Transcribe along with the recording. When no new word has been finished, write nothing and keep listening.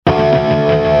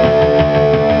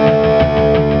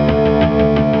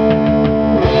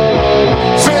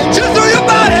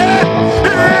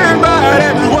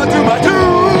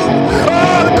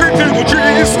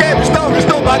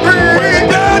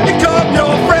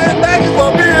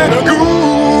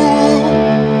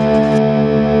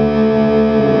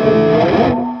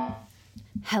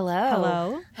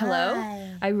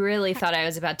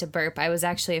about to burp. I was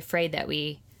actually afraid that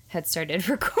we had started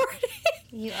recording.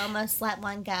 You almost let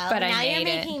one go. But now I made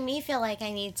you're making me feel like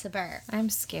I need to burp. I'm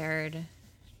scared.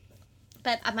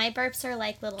 But my burps are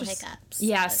like little hiccups.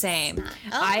 Yeah, so same.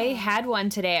 I had one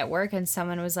today at work and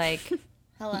someone was like,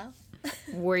 hello?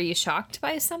 were you shocked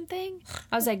by something?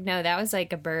 I was like, no, that was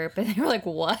like a burp. And they were like,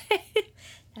 what?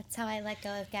 That's how I let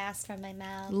go of gas from my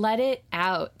mouth. Let it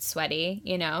out, sweaty,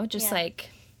 just like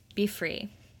be free.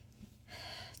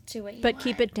 Do what you But want.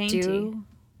 keep it dainty. Do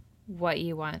what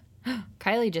you want.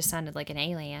 Kylie just sounded like an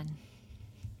alien.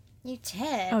 You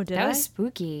did. Oh, did That I? was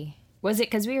spooky. Was it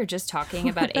because we were just talking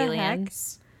about What the heck?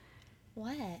 aliens?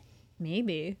 What?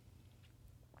 Maybe.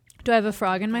 Do I have a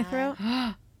frog in my throat?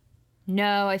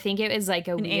 No, I think it was like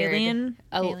a An weird alien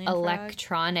frog?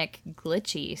 electronic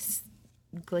glitchy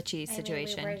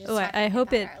situation. We were just Oh, I talking hope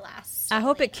about it- our last I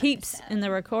hope it alien keeps episode. in the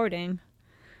recording.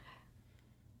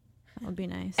 That would be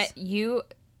nice.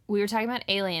 We were talking about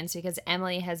aliens because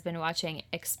Emily has been watching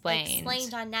Explained.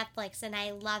 Explained on Netflix, and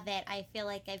I love it. I feel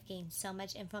like I've gained so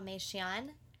much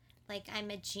information. Like, I'm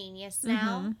a genius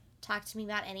now. Talk to me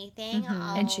about anything.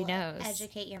 I'll And she knows.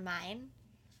 educate your mind.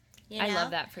 I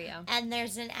love that for you. And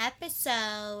there's an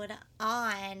episode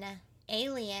on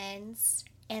aliens,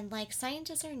 and like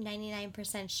scientists are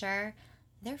 99% sure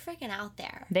they're freaking out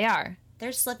there. They are.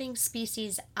 There's living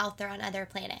species out there on other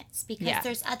planets because Yeah.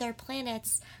 there's other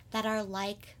planets that are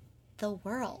like the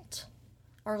world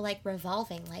or like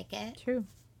revolving like it, True.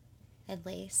 at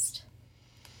least.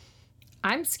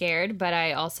 I'm scared, but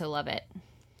I also love it.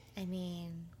 I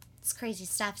mean, it's crazy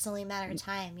stuff. It's only a matter of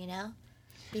time,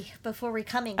 before we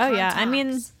come in Oh, yeah. I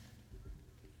mean, contact.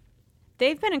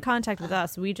 They've been in contact with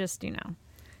us. We just,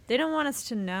 they don't want us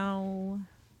to know.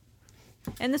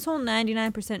 And this whole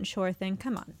 99% sure thing,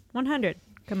 come on. 100,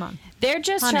 come on. They're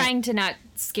just On it. trying to not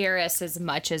scare us as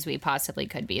much as we possibly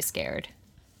could be scared.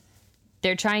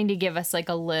 They're trying to give us like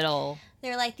a little,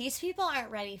 They're like, these people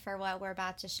aren't ready for what we're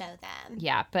about to show them.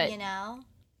 yeah, but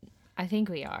I think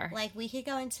we are. Like, we could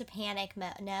go into panic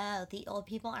mode. No, the old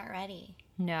people aren't ready.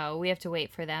 No, we have to wait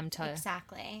for them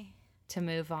Exactly. to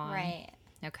move on. Right.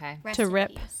 Okay. Rest To in rip.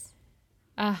 peace.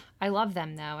 I love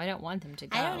them though. I don't want them to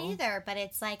go. I don't either, but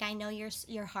it's like, I know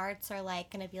your hearts are like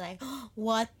going to be like,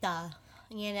 what the,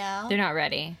 They're not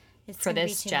ready It's for gonna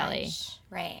be this too jelly. much.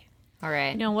 Right. All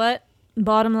right. You know what?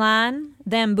 Bottom line,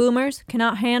 them boomers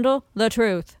cannot handle the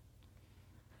truth.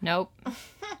 Nope.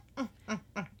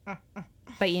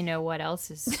 But you know what else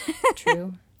is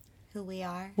true? Who we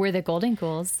are. We're the Golden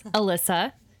Ghouls,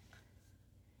 Alyssa,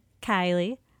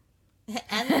 Kylie.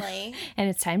 Emily. and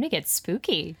it's time to get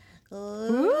spooky.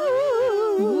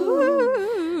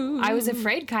 Ooh. I was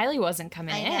afraid Kylie wasn't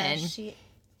coming I know. in. She,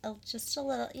 just a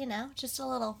little, just a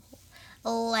little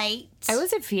late. I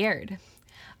wasn't feared.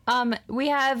 We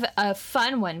have a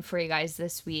fun one for you guys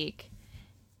this week.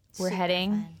 We're Super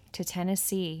heading fun. to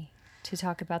Tennessee to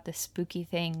talk about the spooky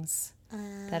things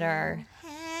that are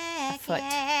afoot.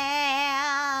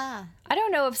 Yeah. I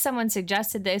don't know if someone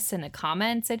suggested this in the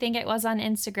comments. I think it was on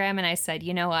Instagram, and I said,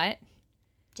 you know what?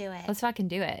 Do it. Let's fucking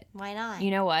do it. Why not?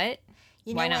 You know what?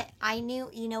 You know why what? not? I knew.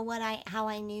 You know what? How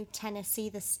I knew Tennessee,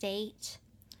 the state.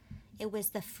 It was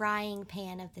the frying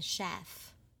pan of the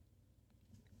chef.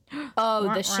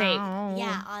 Oh, the shape.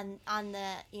 Yeah, on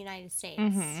the United States.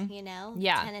 Mhm.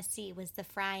 Yeah. Tennessee was the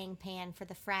frying pan for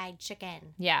the fried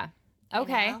chicken. Yeah.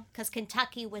 Okay. Because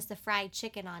Kentucky was the fried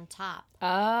chicken on top.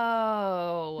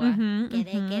 Oh. Get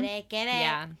it.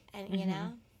 Yeah. And you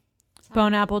know.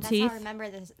 Bone apple That's teeth. how I remember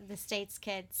the state's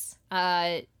kids.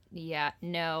 Yeah.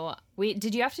 No.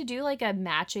 Did you have to do like a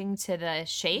matching to the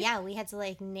shape? Yeah, we had to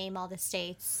like name all the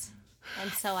states.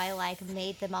 And so I like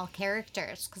made them all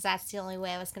characters because that's the only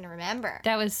way I was going to remember.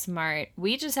 That was smart.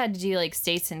 We just had to do like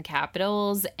states and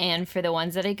capitals, and for the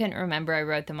ones that I couldn't remember, I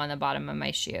wrote them on the bottom of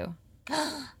my shoe.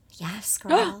 Yes,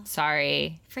 girl.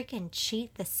 Sorry. Freaking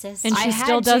cheat the system. And I she had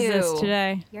still does to. this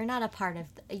today. You're not a part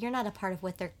of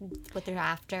what they're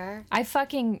after. I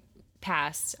fucking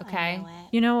passed, I okay? know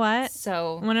it. You know what?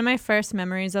 So, One of my first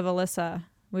memories of Alyssa,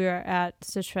 we were at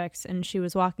Stitch Fix and she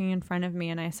was walking in front of me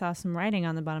and I saw some writing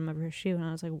on the bottom of her shoe and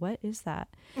I was like, what is that?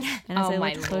 And as Oh I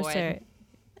my looked closer, Lord.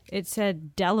 it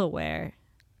said Delaware.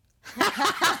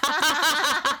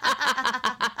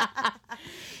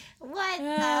 What? Oh,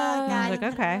 God. like, I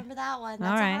okay. remember that one.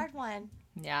 That's All a right. hard one.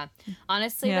 yeah.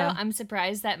 Honestly, Yeah. though, I'm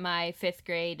surprised that my 5th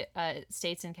grade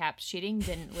states and caps cheating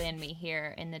didn't land me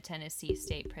here in the Tennessee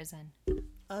State Prison,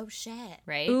 Oh, shit.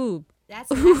 right? Ooh, That's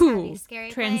gotta be ooh, a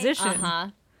scary transition. Uh-huh.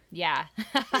 Yeah.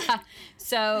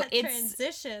 So place. it's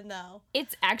Transition, though.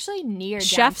 it's actually near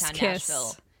Chef's downtown kiss.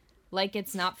 Nashville. Like,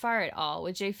 it's not far at all,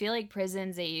 which I feel like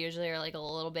prisons, they usually are like a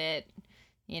little bit,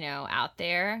 out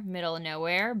there, middle of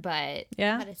nowhere, but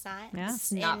Yeah. But it's not. Yeah.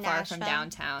 it's not in far from Nashville.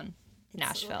 downtown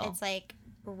Nashville. It's like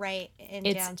right in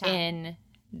It's downtown. in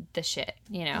the shit,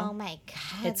 Oh my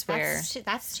god. It's where-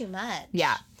 that's too much.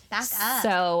 Yeah. Back up.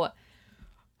 So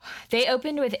they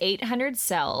opened with 800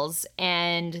 cells,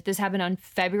 and this happened on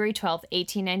February 12th,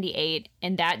 1898.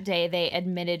 And that day they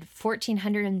admitted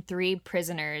 1,403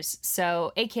 prisoners.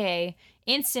 So, AKA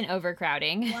instant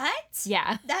overcrowding. What?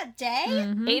 Yeah. That day?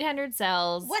 800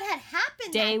 cells. What had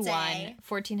happened Day that one, day?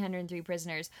 1,403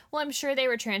 prisoners. Well, I'm sure they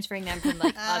were transferring them from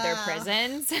like other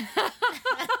prisons.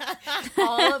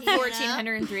 All of You know?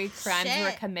 1,403 crimes were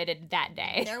Shit. committed that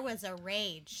day. There was a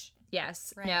rage.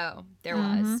 Yes. Right. No, there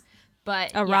was.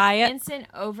 But A riot. instant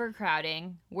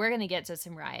overcrowding. We're going to get to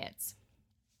some riots.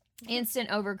 Instant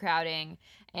overcrowding,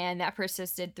 and that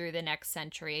persisted through the next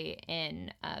century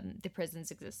in the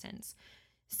prison's existence.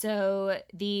 So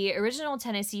the original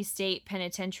Tennessee State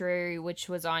Penitentiary, which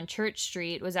was on Church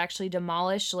Street, was actually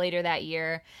demolished later that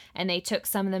year, and they took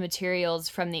some of the materials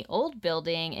from the old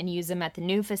building and used them at the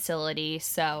new facility.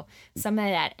 So some of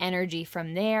that energy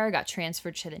from there got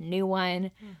transferred to the new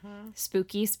one.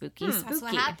 Spooky, spooky, spooky. That's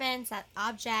what happens. That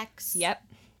objects. Yep.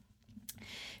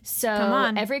 So Come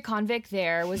on. every convict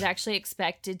there was actually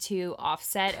expected to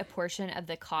offset a portion of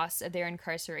the cost of their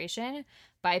incarceration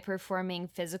by performing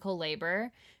physical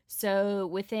labor. So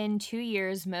within 2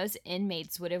 years, most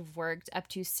inmates would have worked up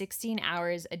to 16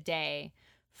 hours a day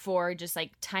for just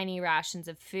like tiny rations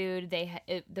of food.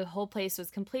 The whole place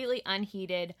was completely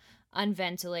unheated,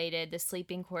 unventilated. The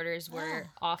sleeping quarters were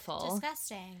awful.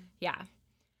 Disgusting. Yeah.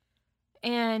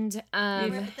 And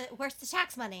Where's the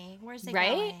tax money? Where's it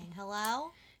Right? going?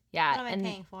 Hello? yeah, What am I and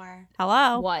paying for?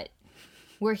 Hello. what?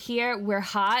 We're here, we're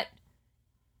hot,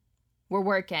 we're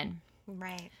working.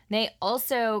 Right. They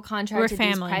also contracted these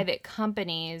family. private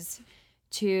companies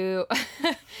to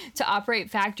to operate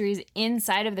factories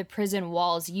inside of the prison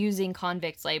walls using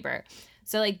convict labor.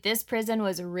 So like this prison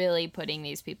was really putting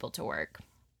these people to work.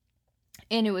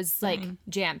 And it was like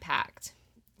jam-packed.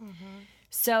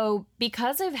 So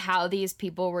because of how these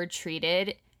people were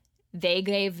treated, they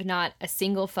gave not a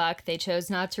single fuck. They chose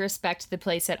not to respect the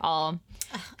place at all.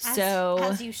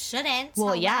 As you shouldn't.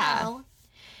 Well, yeah. Hello?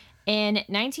 In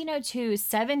 1902,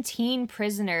 17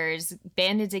 prisoners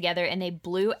banded together and they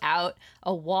blew out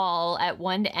a wall at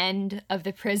one end of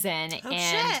the prison. Oh,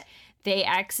 and shit. they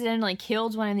accidentally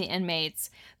killed one of the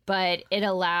inmates, but it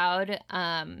allowed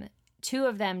two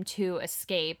of them to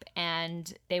escape,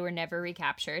 and they were never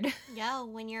recaptured. Yo,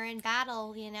 when you're in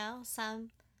battle,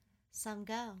 some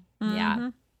go. Yeah.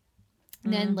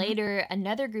 Then later,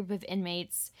 another group of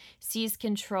inmates seized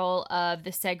control of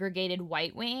the segregated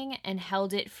White Wing and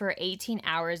held it for 18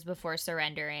 hours before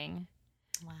surrendering.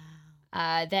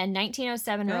 Wow. Then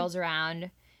 1907 Good. rolls around.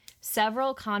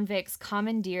 Several convicts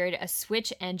commandeered a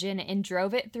switch engine and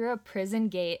drove it through a prison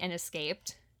gate and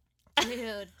escaped.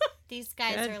 Dude, these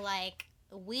guys Good. are like,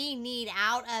 we need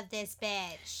out of this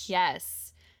bitch.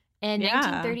 Yes. In Yeah.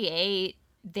 1938,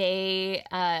 they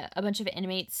a bunch of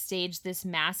inmates staged this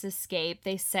mass escape.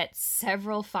 They set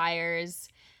several fires,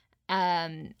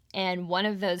 and one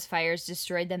of those fires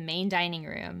destroyed the main dining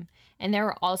room. And there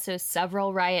were also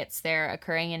several riots there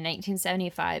occurring in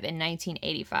 1975 and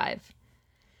 1985.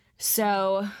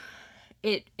 So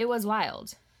it was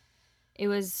wild. It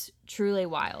was truly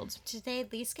wild. Did they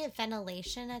at least get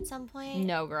ventilation at some point?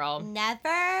 No, girl.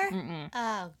 Never? Mm-mm.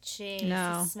 Oh, jeez.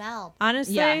 No. The smell.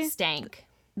 Honestly, Yeah, stank.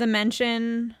 the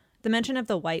mention of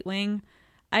the White Wing,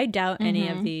 I doubt any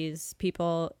of these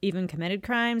people even committed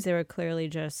crimes. They were clearly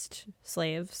just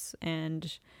slaves,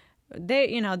 and they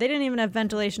didn't even have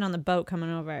ventilation on the boat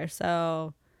coming over.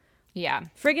 So Yeah.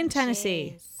 friggin'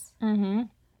 Tennessee. Jeez. Mm-hmm.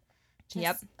 Just-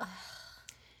 Yep.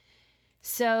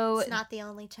 So It's not the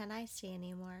only 10 I see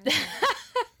anymore.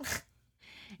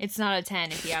 it's not a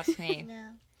 10 if you ask me. No.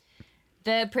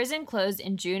 The prison closed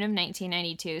in June of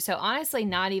 1992. So honestly,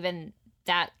 not even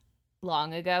that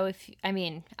long ago.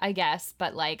 I guess,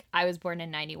 but like I was born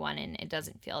in 91 and it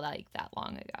doesn't feel like that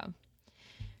long ago.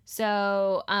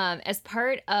 So as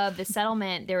part of the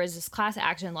settlement, there was this class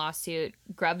action lawsuit,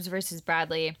 Grubbs versus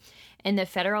Bradley, and the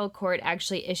federal court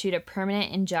actually issued a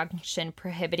permanent injunction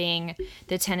prohibiting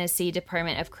the Tennessee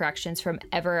Department of Corrections from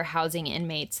ever housing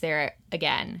inmates there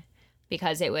again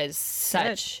because it was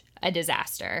such a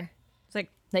disaster. It's like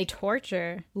Like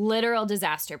torture. literal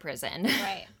disaster prison.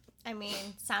 Right. I mean,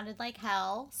 sounded like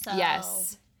hell, so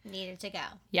Yes. needed to go.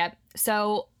 Yep.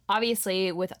 So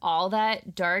obviously, with all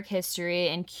that dark history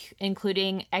and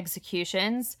including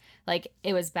executions, like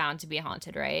it was bound to be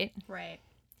haunted, right? Right.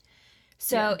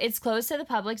 So Yeah. it's closed to the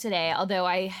public today, although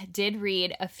I did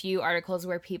read a few articles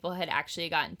where people had actually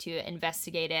gotten to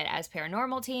investigate it as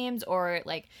paranormal teams, or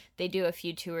like they do a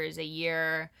few tours a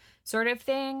year sort of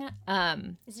thing.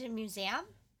 Is it a museum?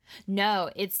 No,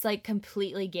 it's like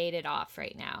completely gated off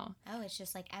right now. Oh, it's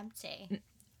just like empty.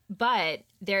 But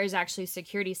there's actually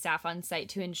security staff on site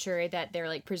to ensure that they're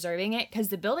like preserving it, because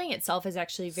the building itself is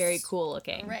actually very cool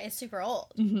looking. Right, it's super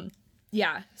old.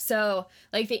 Yeah. So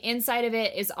like the inside of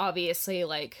it is obviously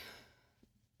like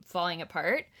falling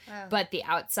apart, Oh. but the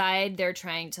outside they're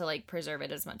trying to like preserve it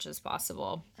as much as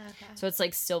possible. Okay. So it's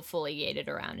like still fully gated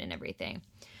around and everything.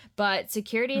 But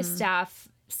security staff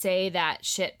say that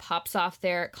shit pops off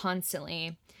there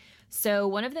constantly. So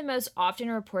one of the most often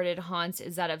reported haunts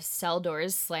is that of cell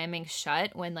doors slamming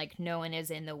shut when like no one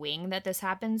is in the wing that this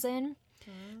happens in.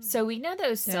 So we know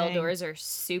those cell Dang. doors are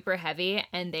super heavy,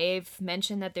 and they've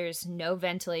mentioned that there's no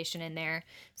ventilation in there.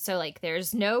 So like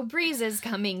there's no breezes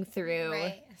coming through.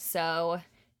 Right. So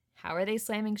how are they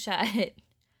slamming shut?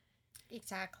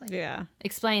 Exactly. Yeah.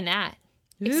 Explain that.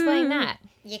 Explain Ooh. that.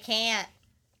 You can't.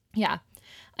 Yeah.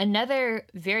 Another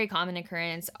very common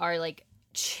occurrence are like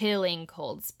chilling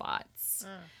cold spots.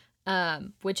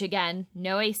 Which again,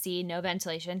 no AC, no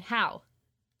ventilation. How?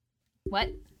 What?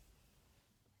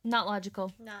 Not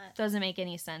logical. Not. Doesn't make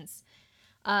any sense.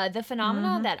 The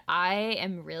phenomena that I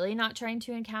am really not trying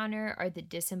to encounter are the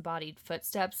disembodied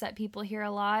footsteps that people hear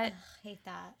a lot. Hate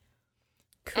that.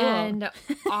 Cool. And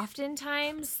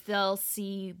oftentimes they'll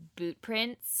see boot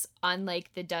prints on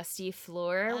like the dusty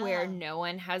floor where Oh. no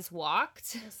one has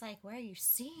walked. It's like, where are you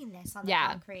seeing this on the Yeah,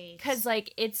 concrete? because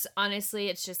like it's honestly,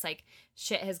 it's just like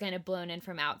shit has kind of blown in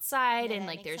from outside, Yeah, and that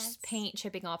like makes there's sense. paint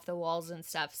chipping off the walls and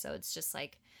stuff. So it's just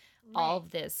like all of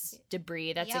this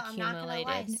debris that's I'm not gonna lie.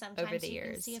 accumulated Sometimes over the you can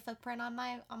years. see a footprint on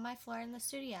my floor in the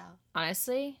studio.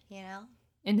 Honestly, You know,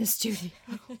 in the studio.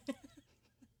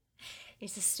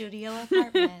 it's a studio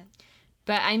apartment.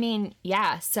 But I mean,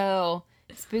 yeah. So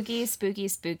spooky, spooky,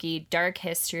 spooky, dark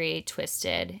history,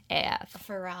 twisted AF.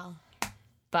 For real.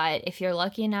 But if you're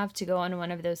lucky enough to go on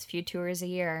one of those few tours a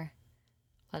year,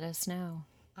 let us know.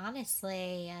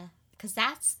 Honestly, because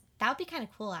that would be kind of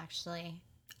cool. Actually,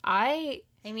 I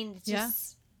mean, it's Yeah.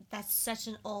 just that's such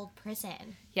an old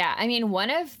prison. I mean,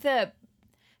 one of the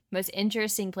most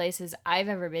interesting places I've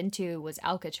ever been to was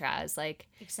Alcatraz. Like,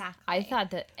 Exactly. I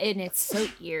thought that, and it's so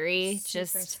eerie. Super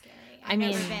Just, scary. I I've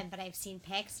mean- never been, but I've seen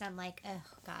pics, and I'm like, oh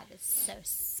god, it's so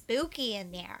spooky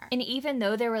in there. and even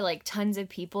though there were like tons of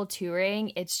people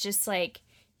touring, it's just like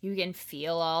you can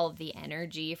feel all of the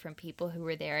energy from people who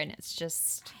were there, and it's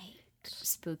just Right.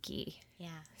 spooky. Yeah.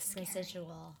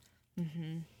 Residual.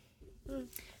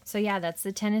 So yeah, that's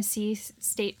the Tennessee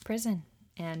State Prison,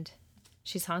 and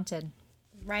she's haunted.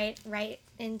 Right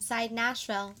inside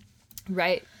Nashville.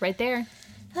 Right there.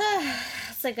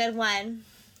 That's a good one.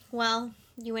 Well,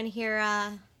 you want to hear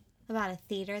about a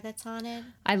theater that's haunted?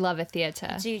 I love a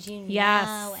theater. Dude, you Yes.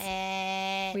 know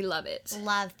it. We love it.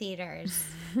 Love theaters.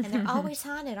 And they're always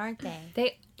haunted, aren't they?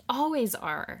 They always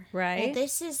are. Right? Well,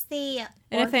 this is the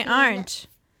and if they Orpheum- aren't,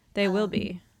 they will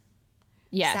be.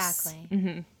 Yes.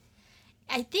 Exactly.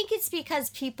 I think it's because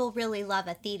people really love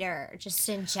a theater just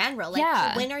in general. Like,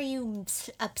 Yeah. when are you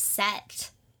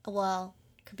upset? Well,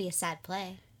 it could be a sad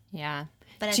play. Yeah.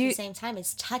 But at Do the you- same time,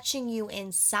 it's touching you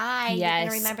inside. Yes, You're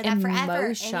going to remember that forever.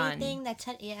 emotion. Anything that,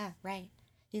 yeah, right.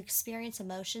 You experience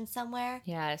emotion somewhere,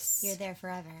 Yes. you're there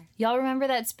forever. Y'all remember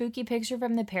that spooky picture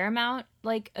from the Paramount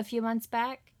like a few months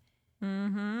back?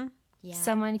 Mm-hmm. Yeah.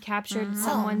 Someone captured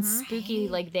someone Oh, spooky,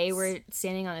 right. like they were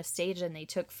standing on a stage and they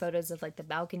took photos of like the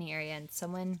balcony area and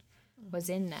someone was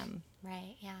in them.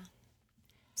 Right, yeah.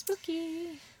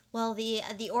 Spooky. Well, the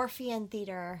Orpheum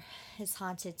Theater is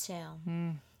haunted too.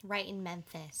 Right in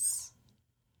Memphis.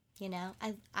 You know,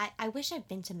 I wish I'd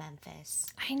been to Memphis.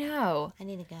 I know. I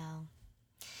need to go.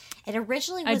 It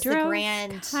originally I was the drove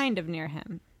grand. kind of near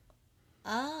him.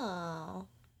 Oh.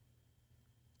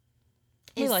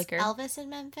 We Is like her. Elvis in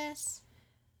Memphis?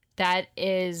 That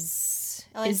is.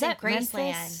 Oh, is it's that in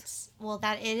Graceland. Memphis? Well,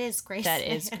 it is Graceland. That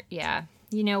is. Yeah.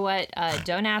 You know what?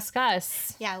 Don't ask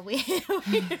us. Yeah, we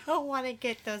don't want to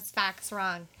get those facts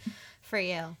wrong for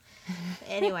you.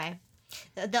 Anyway,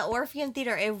 the Orpheum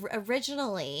Theater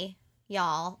originally,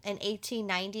 y'all, in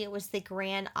 1890, it was the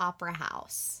Grand Opera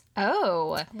House,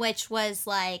 Oh. which was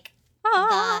like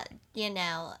Ah.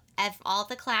 all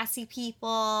the classy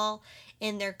people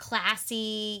in their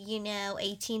classy,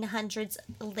 1800s,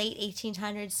 late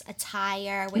 1800s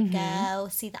attire would go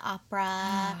see the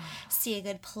opera, see a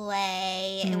good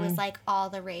play. It was like all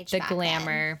the rage. The back then.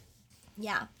 glamour.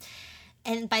 Yeah.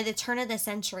 And by the turn of the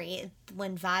century,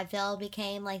 when vaudeville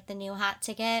became like the new hot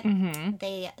ticket,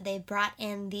 they brought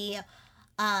in the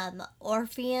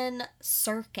Orpheum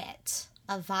circuit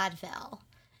of vaudeville.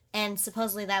 And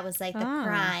supposedly that was like the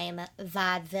prime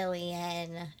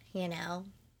vaudevillian, you know,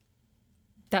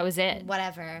 That was it.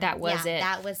 whatever. That was it.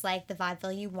 That was like the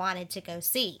vaudeville you wanted to go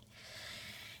see.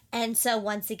 And so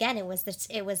once again, it was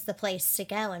the place to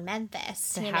go in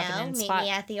Memphis. The You happening know, meet spot. me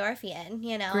at the Orpheum.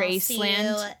 You know, I'll see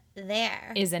Graceland you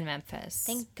there. Is in Memphis.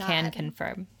 Thank Can God.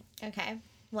 confirm. Okay.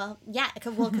 Well, yeah.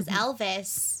 Because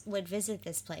Elvis would visit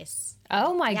this place.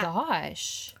 Oh my Yeah.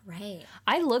 gosh. Right.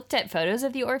 I looked at photos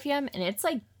of the Orpheum and it's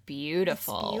like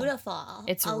beautiful. It's beautiful.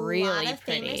 It's a really lot of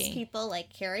famous pretty. people like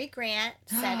Cary Grant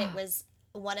said it was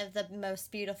one of the most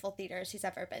beautiful theaters he's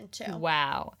ever been to.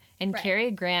 Wow. And Right.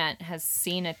 Cary Grant has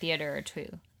seen a theater or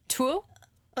two. Two?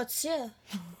 Oh, too.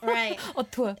 Right. Oh,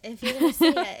 two. If you're gonna see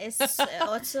it, it's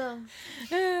also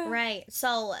right.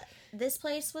 So this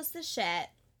place was the shit.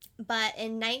 But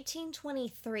in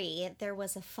 1923, there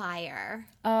was a fire.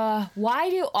 Why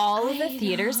do all of the I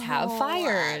theaters have know.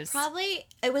 fires? Probably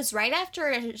it was right after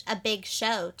a big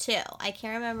show too. I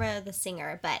can't remember the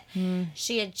singer, but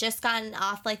she had just gotten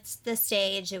off like the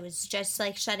stage. It was just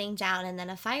like shutting down, and then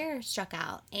a fire struck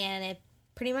out, and it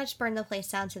pretty much burned the place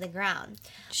down to the ground.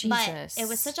 But Jesus. it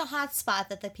was such a hot spot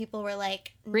that the people were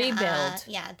like, "Nah, Rebuild.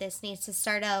 yeah, this needs to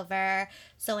start over."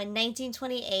 So in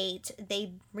 1928,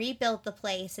 they rebuilt the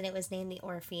place, and it was named the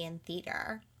Orpheum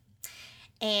Theater.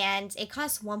 And it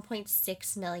cost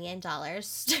 $1.6 million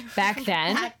Back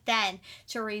then? back then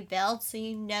to rebuild. So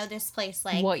you know this place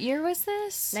like What year was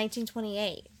this?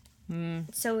 1928.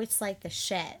 So it's like the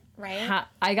shit, right?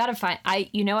 I gotta find. I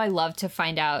love to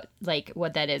find out like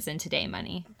what that is in today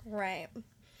money. Right.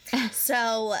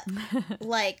 So,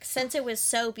 like, since it was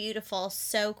so beautiful,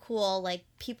 so cool, like,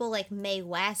 people like Mae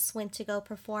West went to go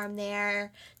perform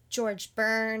there, George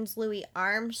Burns, Louis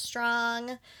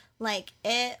Armstrong. Like,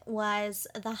 it was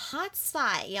the hot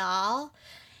spot, y'all.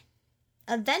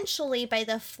 Eventually, by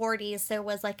the 40s, there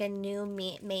was like a new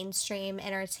mainstream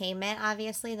entertainment.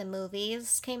 Obviously, the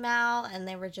movies came out and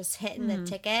they were just hitting the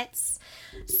tickets.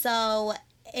 So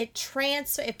they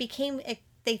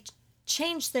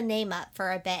changed the name up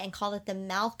for a bit and called it the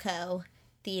Malco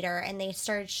Theater, and they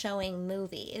started showing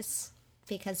movies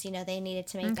because, you know, they needed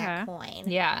to make that coin.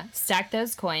 Yeah, stack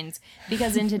those coins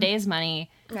because in today's money,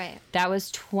 Right. that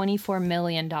was $24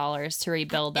 million to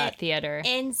rebuild that theater.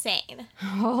 Insane.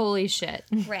 Holy shit!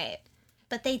 Right.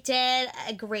 But they did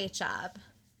a great job.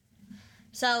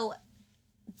 So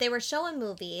they were showing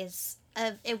movies.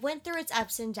 It went through its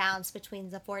ups and downs between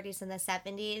the 40s and the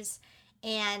 70s.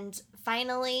 And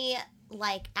finally,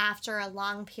 like after a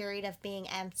long period of being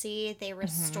empty, they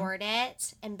restored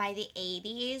it. And by the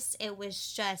 80s, it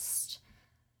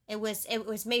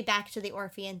was made back to the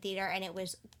Orpheum Theater, and it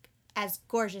was as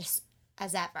gorgeous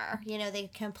as ever. You know,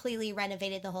 they completely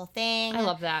renovated the whole thing. I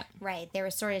love that. Right. They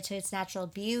restored it to its natural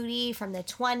beauty from the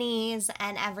 20s,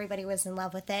 and everybody was in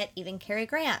love with it, even Cary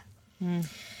Grant.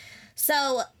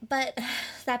 So, but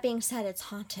that being said, it's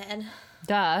haunted.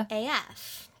 Duh.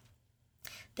 AF.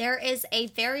 There is a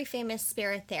very famous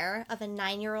spirit there of a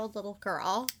 9-year-old little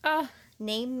girl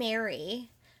named Mary,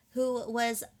 who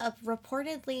was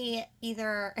reportedly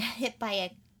either hit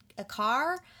by a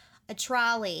car, a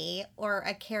trolley, or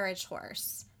a carriage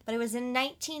horse. But it was in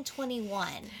 1921.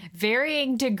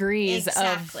 Varying degrees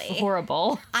Exactly. of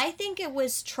horrible. I think it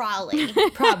was trolley.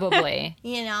 Probably.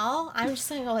 You know? I'm just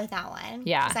going to go with that one.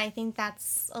 Yeah. Because I think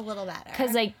that's a little better.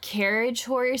 Because, like, carriage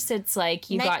horse, it's like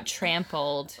you got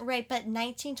trampled. Right, but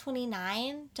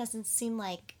 1929 doesn't seem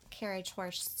like carriage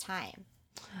horse time.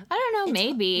 I don't know,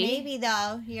 maybe. Maybe,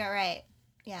 though. You're right.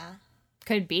 Yeah.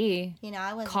 Could be. You know,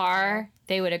 I wasn't Car,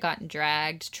 they would have gotten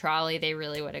dragged. Trolley, they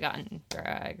really would have gotten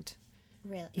dragged. there.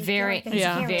 Really. Very- You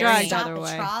yeah, can't really dragged stop either a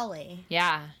way. trolley.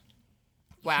 Yeah. You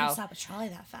can't Wow. stop a trolley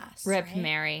that fast. Rip right?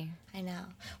 Mary. I know.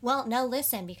 Well, no,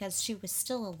 listen, because she was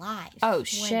still alive. Oh, when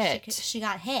shit. She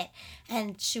got hit,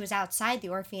 and she was outside the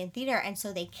Orpheum Theater, and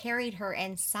so they carried her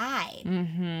inside,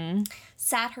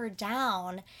 sat her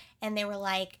down, and they were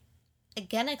like,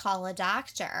 gonna call a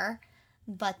doctor,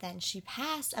 but then she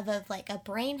passed of a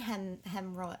brain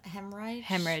hemorrhage.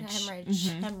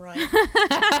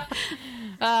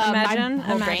 Imagine- my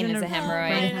whole brain imagine is a a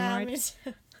hemorrhoid.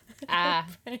 Ah.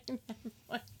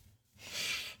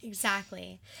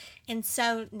 Exactly. And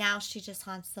so now she just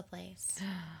haunts the place.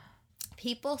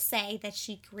 People say that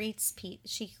she greets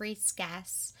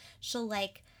guests. She'll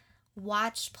like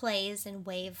watch plays and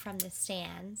wave from the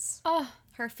stands. Oh,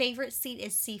 Her favorite seat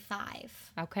is C5.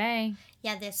 okay.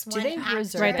 Yeah, this Do one they actor.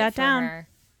 reserve Write it that for down. her?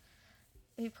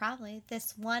 Probably.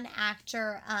 This one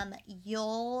actor,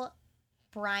 Yul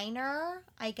Brynner,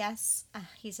 I guess.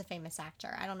 He's a famous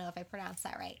actor. I don't know if I pronounced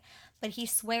that right. But he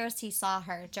swears he saw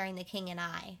her during The King and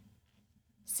I,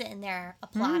 sitting there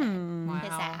applauding his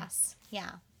Wow. ass.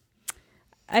 Yeah.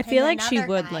 I feel like she another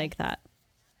would guy. like that.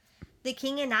 The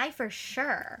King and I for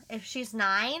sure. If she's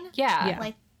 9, Yeah. Yeah.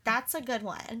 like, that's a good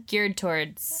one. Geared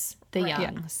towards the Right.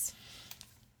 youngs.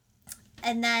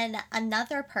 And then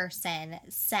another person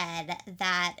said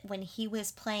that when he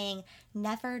was playing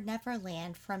Never Never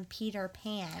Land from Peter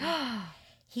Pan,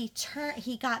 he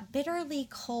got bitterly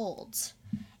cold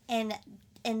and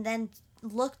then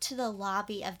looked to the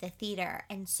lobby of the theater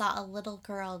and saw a little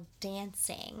girl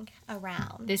dancing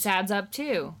around. This adds up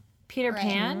too. Peter Right.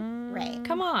 Pan? Right.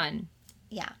 Come on.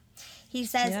 Yeah. He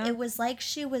says Yeah. it was like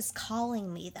she was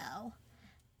calling me though.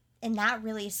 And that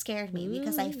really scared me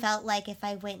because I felt like if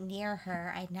I went near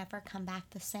her, I'd never come back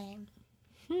the same.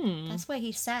 That's what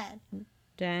he said.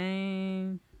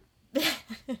 Dang.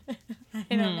 I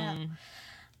don't know.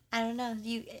 I don't know.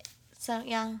 So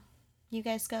yeah, you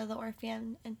guys go to the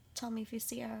Orpheum and tell me if you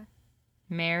see her.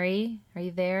 Mary, are you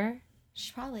there?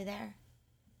 She's probably there.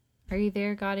 Are you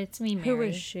there? God, it's me, Mary. Who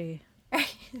is she?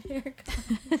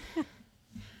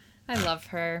 I love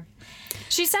her.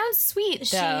 She sounds sweet, though.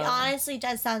 She honestly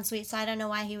does sound sweet, so I don't know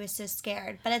why he was so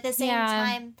scared. But at the same Yeah.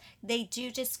 time, they do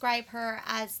describe her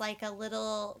as like a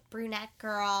little brunette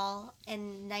girl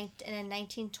in a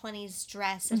 1920s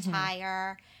dress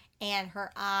attire, and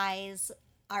her eyes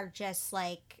are just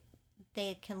like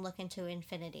they can look into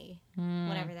infinity,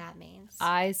 whatever that means.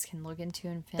 Eyes can look into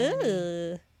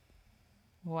infinity. Ugh.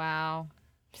 Wow.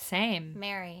 Same.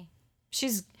 Mary.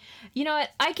 She's, you know what?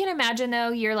 I can imagine,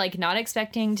 though, you're like not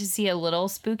expecting to see a little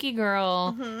spooky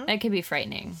girl. That could be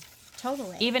frightening.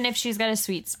 Totally. Even if she's got a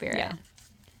sweet spirit. Yeah.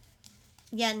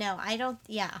 Yeah, no, I don't.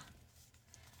 Yeah,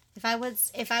 if I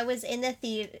was in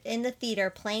the theater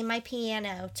playing my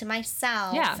piano to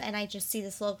myself, Yeah. and I just see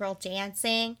this little girl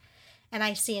dancing, and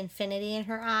I see infinity in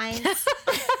her eyes,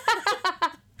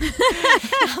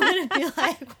 I'm gonna be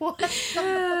like, what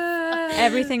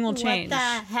Everything will change. the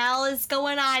hell is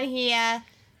going on here?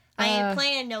 I ain't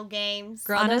playing no games.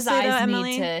 Girl, those Honestly, though, eyes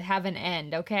Emily- need to have an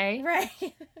end, okay? Right.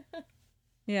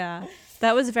 Yeah.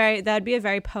 That'd be a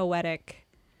very poetic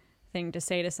thing to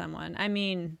say to someone. I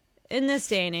mean, in this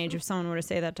day and age, if someone were to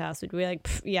say that to us, we'd be like,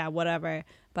 "Pff, yeah, whatever.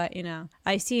 But,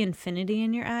 I see infinity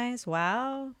in your eyes.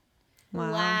 Wow.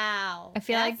 Wow. I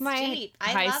feel like That's my deep. I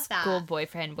high love school that.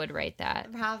 boyfriend would write that.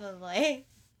 Probably.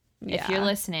 If you're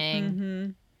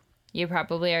listening, you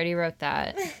probably already wrote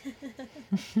that.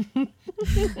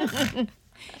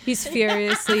 He's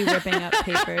furiously ripping up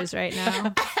papers right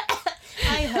now.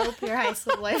 I hope your high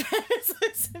school boyfriend is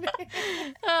listening.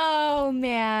 Oh,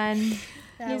 man.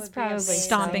 That He's would be probably amazing.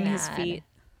 Stomping his mad. feet.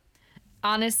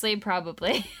 Honestly,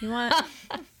 probably. You want?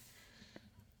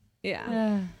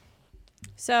 Yeah.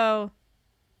 So,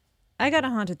 I got a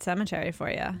haunted cemetery for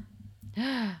you.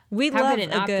 We How love could it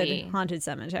a not good be? haunted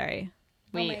cemetery.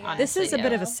 We my God. This is a honestly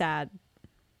bit of a do. sad.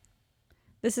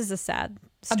 This is a sad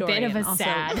A story. bit of a and also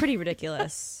sad. pretty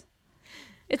ridiculous.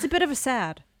 It's a bit of a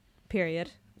sad.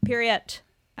 Period.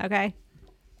 Okay.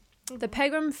 The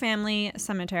Pegram Family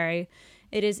Cemetery.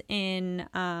 It is in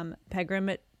Pegram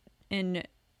in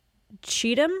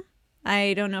Cheatham.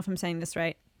 I don't know if I'm saying this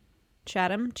right.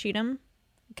 Cheatham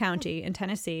County in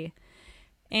Tennessee.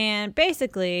 And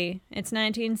basically, it's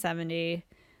 1970.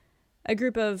 A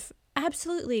group of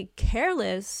absolutely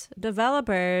careless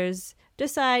developers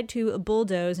decide to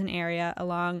bulldoze an area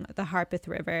along the Harpeth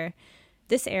River.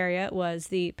 This area was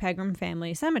the Pegram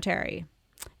Family Cemetery.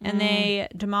 And they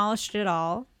demolished it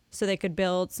all so they could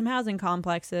build some housing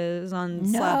complexes on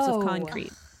slabs of No.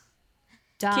 concrete.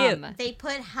 Dumb. Cute. They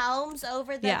put helms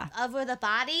over the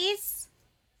bodies.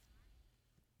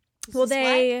 Well, This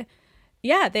is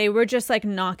they were just like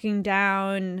knocking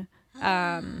down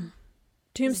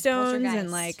tombstones and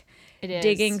poltergeist. like It is.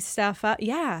 digging stuff up.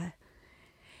 Yeah.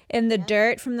 And the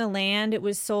dirt from the land, it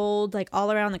was sold like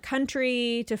all around the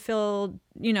country to fill,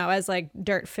 as like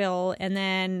dirt fill. And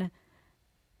then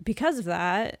because of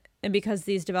that, and because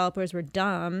these developers were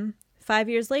dumb, 5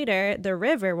 years later, the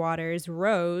river waters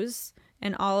rose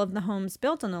and all of the homes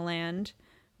built on the land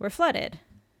were flooded.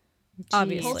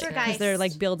 Obviously, because Poltergeist. they're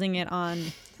like building it on.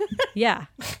 Yeah.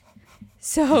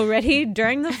 So ready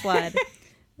during the flood,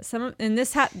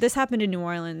 this happened in New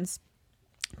Orleans.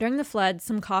 During the flood,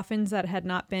 some coffins that had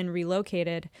not been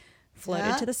relocated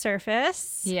floated to the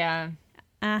surface. Yeah.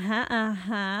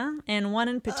 And one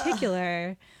in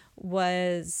particular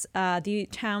was the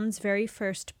town's very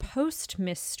first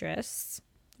postmistress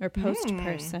or post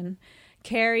person,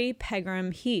 Carrie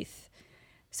Pegram Heath.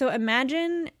 So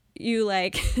imagine you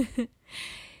like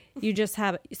you just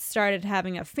have started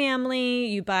having a family,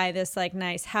 you buy this like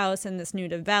nice house in this new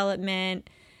development,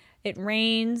 it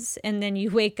rains, and then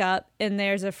you wake up and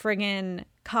there's a friggin'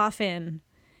 coffin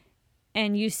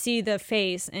and you see the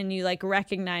face and you like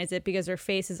recognize it because her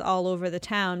face is all over the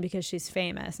town because she's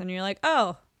famous, and you're like,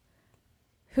 oh,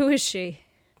 who is she?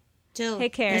 Dude, Hey,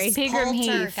 Carrie. this Pegram Heath.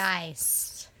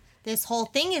 poltergeist. This whole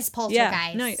thing is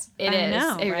poltergeist. No, It I is.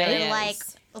 know, It right? really is. Like,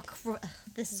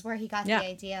 this is where he got Yeah. the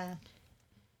idea.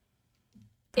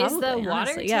 Is the Probably, water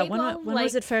honestly. Yeah, table, when like,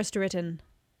 was it first written?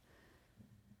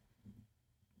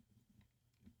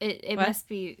 It What? must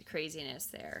be craziness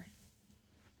there.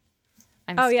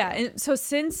 Oh yeah, and so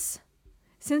since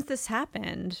this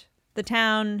happened, the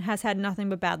town has had nothing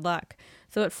but bad luck.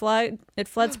 So it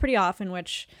floods pretty often,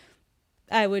 which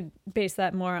I would base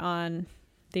that more on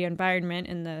the environment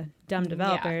and the dumb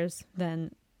developers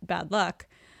than bad luck.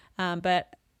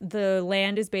 But the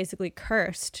land is basically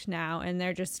cursed now, and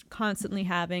they're just constantly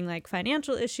having like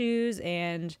financial issues,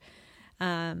 and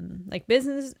like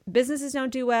businesses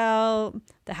don't do well.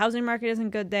 The housing market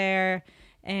isn't good there.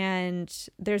 And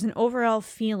there's an overall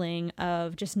feeling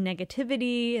of just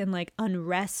negativity and like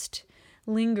unrest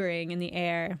lingering in the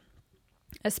air,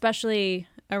 especially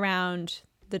around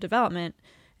the development.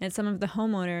 And some of the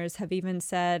homeowners have even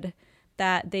said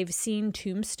that they've seen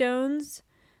tombstones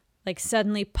like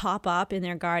suddenly pop up in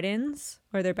their gardens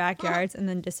or their backyards and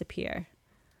then disappear.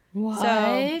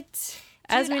 What?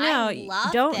 As Dude, we know, I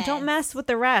love don't this. mess with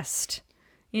the rest.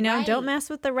 You know, don't Right. mess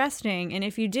with the resting. And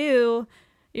if you do,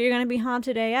 you're going to be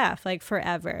haunted AF like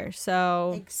forever.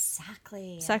 So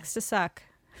Exactly. sucks to suck,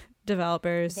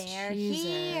 developers. They're Jesus.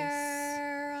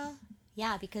 here.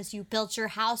 Yeah, because you built your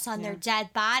house on their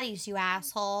dead bodies, you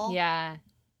asshole. Yeah.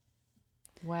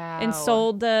 Wow. And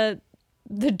sold the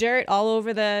dirt all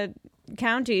over the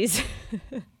counties.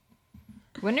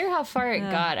 Wonder how far it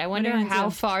got. I wonder wonder how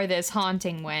too. far this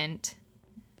haunting went.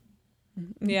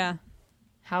 Yeah.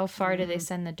 How far did they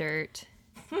send the dirt?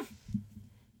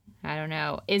 I don't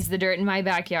know. Is the dirt in my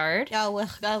backyard?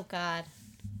 Oh God.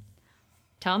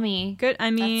 Tell me. Good.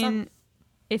 I mean, some-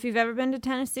 if you've ever been to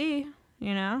Tennessee,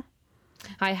 you know.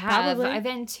 I have. Probably. I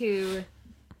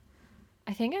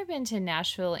think I've been to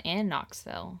Nashville and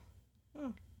Knoxville.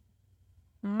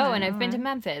 Oh, and I've been to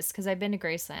Memphis because I've been to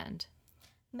Graceland.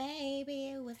 Maybe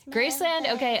it was Graceland,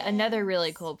 okay, Memphis. another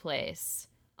really cool place.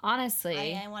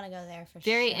 Honestly, I want to go there for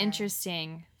very sure.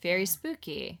 interesting, very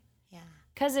spooky. Yeah.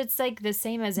 Because it's like the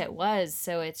same as it was.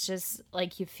 So it's just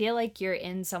like you feel like you're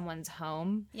in someone's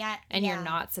home Yeah. and yeah. you're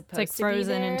not It's supposed like to be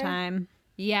frozen there. in time.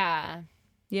 Yeah.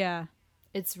 Yeah.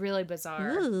 It's really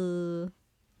bizarre. Ooh.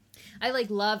 I like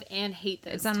love and hate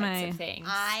those It's on types my- of things.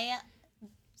 I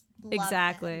love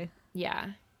Exactly. them. Yeah.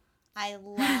 I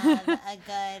love a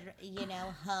good,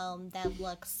 home that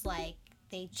looks like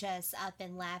they just up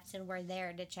and left and we're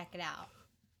there to check it out.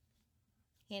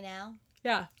 You know?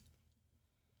 Yeah.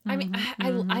 I mean,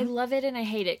 I love it and I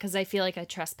hate it because I feel like a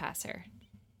trespasser.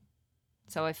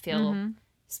 So I feel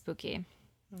spooky.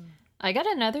 I got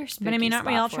another spooky But I mean, aren't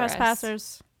we spot all for us.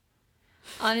 trespassers?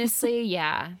 Honestly,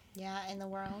 yeah. Yeah, in the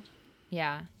world.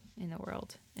 Yeah, in the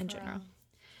world in general. World.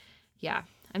 Yeah.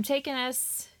 I'm taking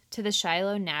us to the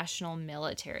Shiloh National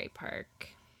Military Park.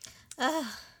 Ugh,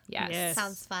 Yes. Yes.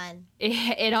 sounds fun.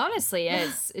 It honestly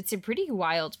is. It's a pretty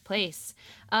wild place.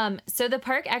 So the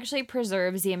park actually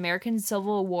preserves the American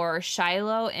Civil War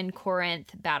Shiloh and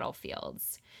Corinth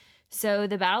battlefields. So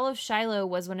the Battle of Shiloh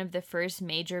was one of the first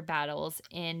major battles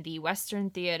in the Western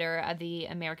theater of the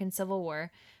American Civil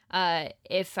War.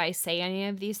 If I say any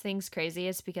of these things crazy,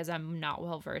 it's because I'm not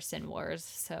well versed in wars,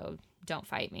 so don't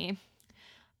fight me.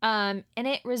 And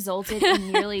it resulted in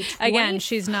nearly 20... Again,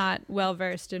 she's not well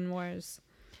versed in wars.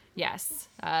 Yes.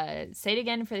 Say it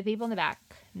again for the people in the back.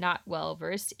 Not well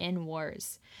versed in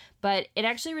wars. But it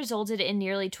actually resulted in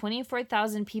nearly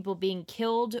 24,000 people being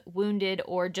killed, wounded,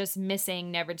 or just missing,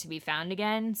 never to be found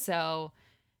again. So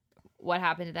what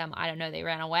happened to them? I don't know. They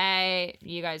ran away.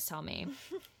 You guys tell me.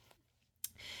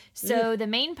 So the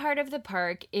main part of the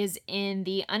park is in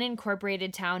the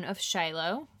unincorporated town of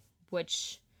Shiloh,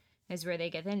 which is where they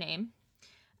get their name,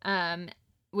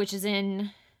 which is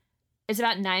it's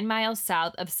about 9 miles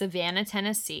south of Savannah,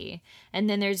 Tennessee. And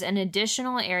then there's an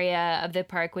additional area of the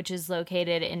park which is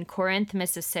located in Corinth,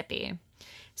 Mississippi.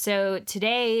 So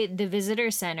today, the visitor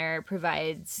center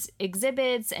provides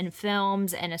exhibits and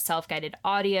films and a self-guided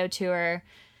audio tour.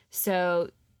 So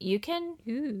you can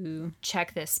Ooh.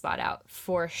 check this spot out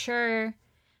for sure.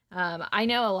 I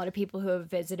know a lot of people who have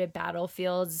visited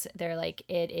battlefields. They're like,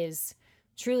 it is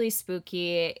truly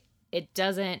spooky. It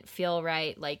doesn't feel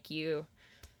right. Like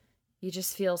you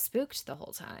just feel spooked the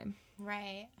whole time.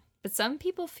 Right. But some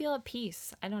people feel at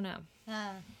peace. I don't know.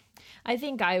 Uh, I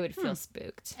think I would feel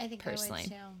spooked, I think personally. I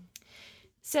would too.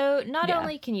 So not Yeah.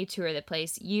 only can you tour the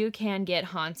place, you can get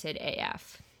haunted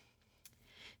AF.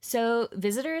 So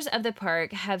visitors of the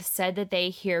park have said that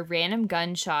they hear random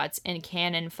gunshots and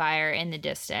cannon fire in the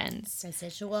distance.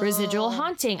 Residual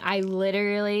haunting.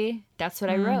 That's what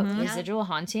I wrote. Residual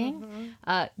haunting.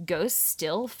 Ghosts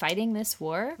still fighting this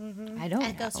war. I don't know.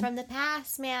 Echoes from the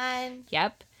past, man.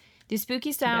 Yep. The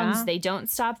spooky sounds, Yeah. they don't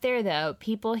stop there though.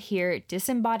 People hear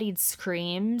disembodied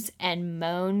screams and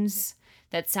moans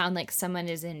that sound like someone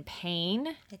is in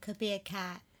pain. It could be a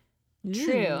cat.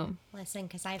 True. Listen,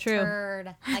 because I've True. heard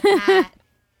a cat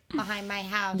behind my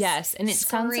house. Yes, and it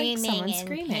sounds like someone in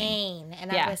screaming. pain.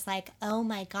 And Yeah. I was like, oh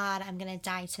my God, I'm going to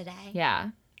die today. Yeah.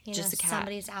 You just know, a cat.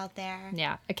 somebody's out there.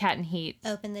 Yeah. A cat in heat.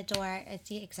 Open the door.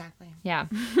 Exactly. Yeah.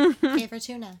 Gave her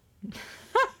tuna.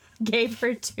 Gave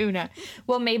her tuna.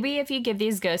 Well, maybe if you give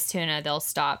these ghosts tuna, they'll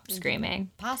stop screaming.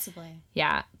 Possibly.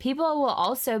 Yeah. People will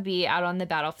also be out on the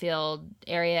battlefield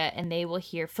area and they will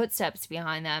hear footsteps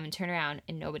behind them and turn around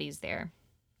and nobody's there.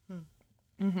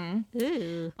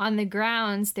 Ooh. On the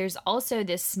grounds, there's also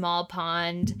this small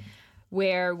pond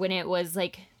where when it was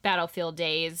like battlefield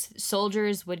days,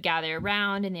 soldiers would gather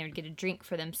around and they would get a drink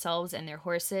for themselves and their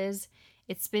horses.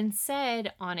 It's been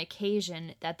said on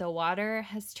occasion that the water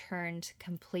has turned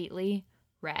completely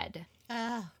red.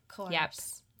 Oh, of course. Yep.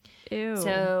 Ew.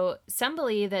 So some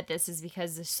believe that this is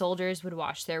because the soldiers would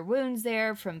wash their wounds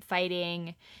there from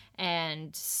fighting.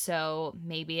 And so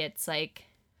maybe it's like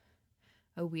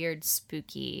a weird,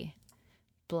 spooky,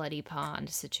 bloody pond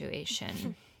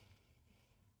situation.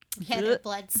 Yeah, the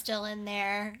blood's still in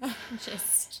there.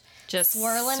 Just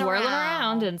Swirling around,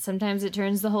 around. and sometimes it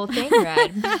turns the whole thing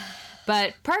red.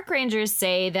 But park rangers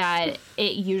say that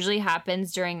it usually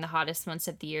happens during the hottest months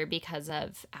of the year because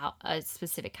of a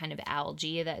specific kind of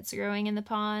algae that's growing in the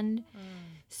pond.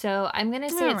 So I'm going to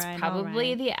say it's Alright,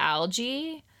 probably alright. the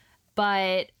algae,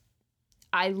 but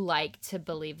I like to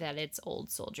believe that it's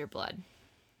old soldier blood.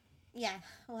 Yeah,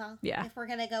 well, Yeah. if we're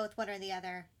going to go with one or the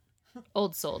other,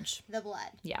 Old soldier. the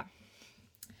blood. Yeah.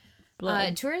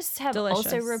 Blood. Tourists have also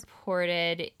Delicious.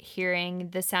 reported hearing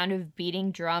the sound of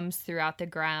beating drums throughout the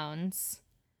grounds,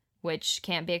 which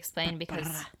can't be explained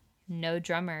because no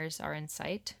drummers are in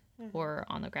sight or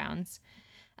on the grounds.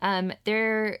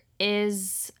 There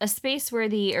is a space where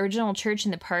the original church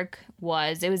in the park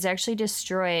was. It was actually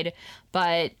destroyed,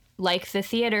 but like the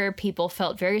theater, people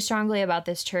felt very strongly about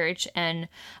this church, and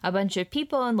a bunch of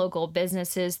people and local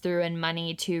businesses threw in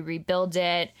money to rebuild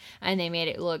it, and they made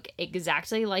it look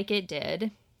exactly like it did.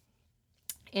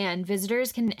 And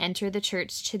visitors can enter the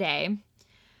church today,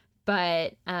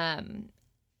 but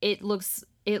it looks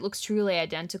truly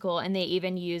identical, and they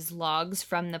even use logs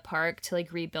from the park to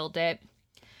like rebuild it.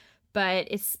 But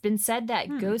it's been said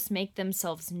that ghosts make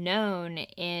themselves known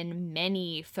in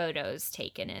many photos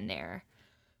taken in there.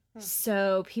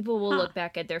 So people will look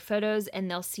back at their photos and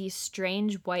they'll see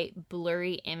strange white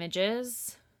blurry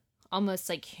images, almost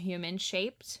like human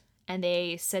shaped. And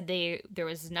they said there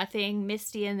was nothing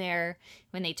misty in there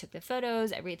when they took the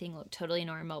photos. Everything looked totally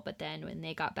normal. But then when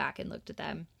they got back and looked at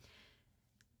them,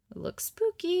 it looked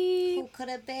spooky. Who could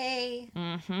it be?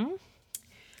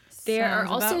 There are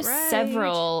Sounds also about right.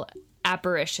 several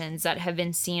apparitions that have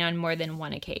been seen on more than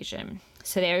one occasion.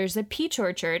 So there's a peach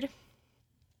orchard,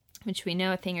 which we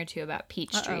know a thing or two about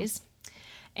peach trees.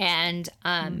 And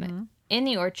in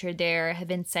the orchard, there have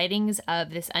been sightings of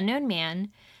this unknown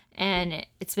man, and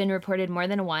it's been reported more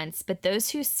than once. But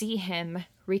those who see him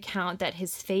recount that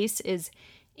his face is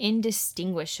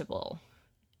indistinguishable.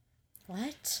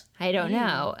 What? I don't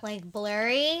know. Like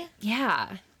blurry?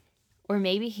 Yeah. Or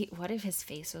maybe what if his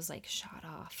face was like shot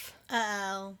off?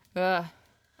 Uh-oh. Ugh.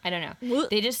 I don't know.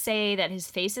 They just say that his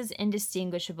face is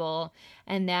indistinguishable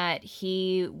and that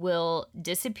he will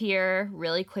disappear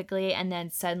really quickly and then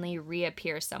suddenly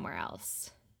reappear somewhere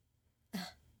else.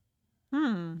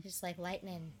 Just like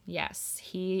lightning. Yes,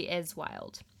 he is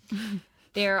wild.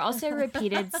 There are also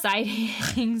repeated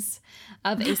sightings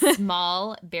of a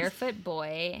small barefoot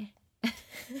boy.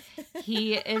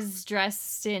 He is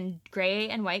dressed in gray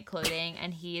and white clothing,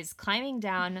 and he is climbing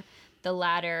down the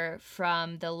ladder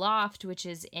from the loft, which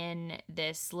is in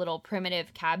this little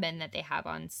primitive cabin that they have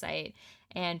on site.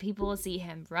 And people will see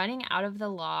him running out of the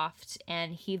loft,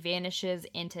 and he vanishes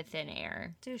into thin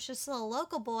air. Dude, it's just a little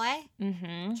local boy.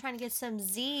 Mm-hmm. Trying to get some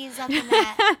Z's up in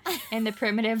that. In the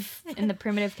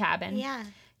primitive cabin. Yeah.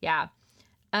 Yeah.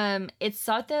 It's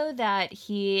thought though that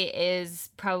he is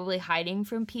probably hiding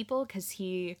from people because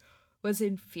he was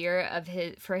in fear of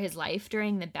his life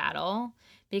during the battle,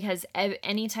 because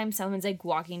anytime someone's like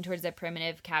walking towards the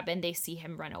primitive cabin, they see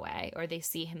him run away or they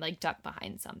see him like duck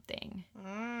behind something.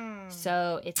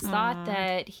 So it's thought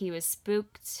that he was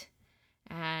spooked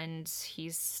and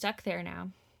he's stuck there now.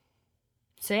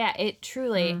 So yeah, it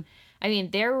truly, I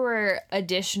mean, there were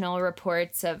additional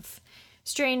reports of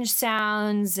strange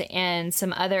sounds and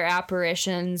some other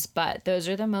apparitions, but those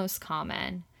are the most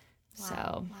common. Wow.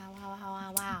 So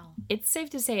Wow. it's safe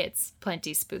to say it's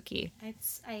plenty spooky.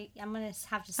 I'm gonna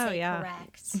have to say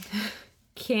correct.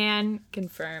 Can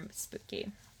confirm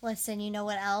spooky. Listen, you know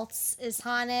what else is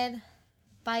haunted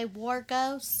by war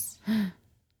ghosts?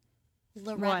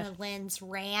 Loretta Lynn's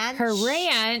ranch. Her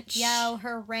ranch. Yo,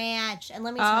 her ranch. And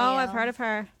let me tell you. Oh, I've heard of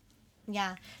her.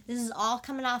 Yeah, this is all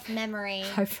coming off memory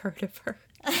I've heard of her.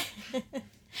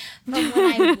 from when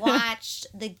I watched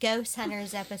the Ghost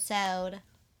Hunters episode.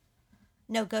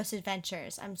 No, Ghost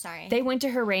Adventures. I'm sorry. They went to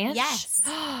her ranch? Yes.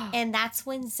 And that's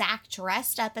when Zach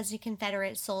dressed up as a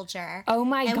Confederate soldier. Oh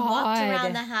my and God. walked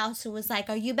around the house and was like,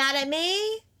 "Are you mad at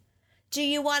me? Do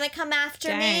you want to come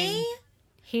after me?"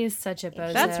 He is such a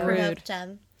bozo. That's rude. Roped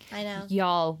him. I know.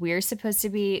 Y'all, we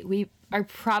are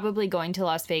probably going to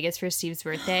Las Vegas for Steve's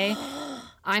birthday.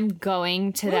 I'm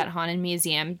going to that haunted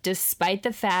museum, despite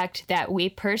the fact that we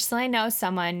personally know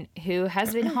someone who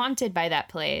has been haunted by that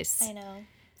place. I know.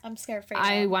 I'm scared for you.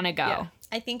 I want to go. Yeah.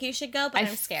 I think you should go, but I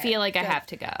I'm scared. feel like I have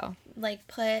to go. Like,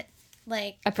 put,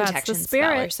 like... A protection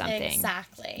spell or spirit. something.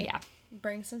 Exactly. Yeah.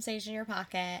 Bring some sage in your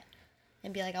pocket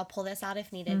and be like, "I'll pull this out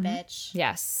if needed, bitch."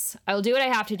 Yes. I will do what I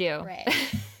have to do. Right.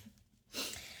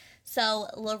 So,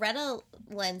 Loretta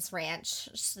Lynn's ranch,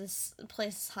 this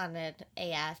place is haunted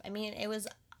AF. I mean, it was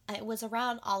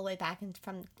around all the way back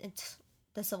from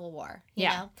the Civil War, you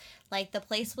know? Like, the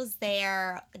place was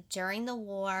there during the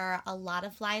war. A lot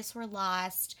of lives were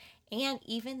lost. And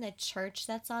even the church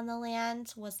that's on the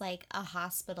land was like a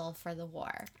hospital for the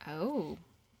war. Oh.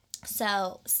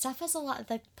 So,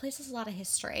 the place has a lot of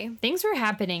history. Things were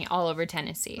happening all over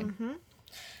Tennessee.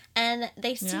 And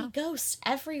they see ghosts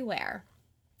everywhere.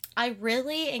 I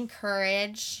really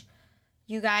encourage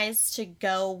you guys to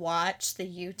go watch the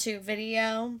YouTube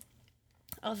video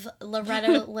of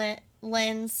Loretta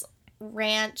Lynn's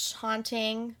ranch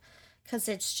haunting, because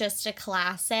it's just a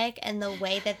classic, and the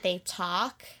way that they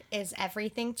talk is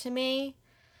everything to me.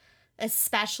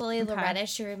 Especially Loretta,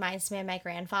 she reminds me of my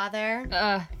grandfather.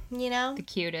 You know? The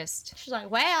cutest. She's like,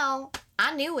 "Well,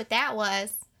 I knew what that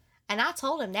was, and I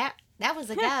told him that was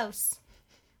a ghost.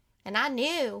 And I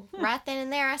knew right then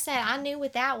and there. I said, I knew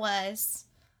what that was."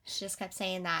 She just kept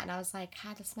saying that. And I was like,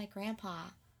 "God, that's my grandpa.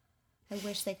 I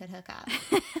wish they could hook up."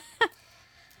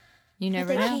 You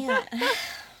never But know. they can't.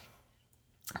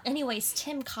 Anyways,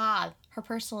 Tim Cobb, her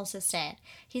personal assistant,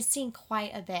 he's seen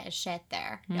quite a bit of shit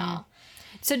there, y'all.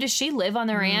 So does she live on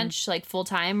the ranch like full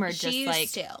time, or She just used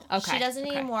like to. Okay. She doesn't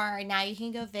okay. anymore. Now you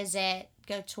can go visit,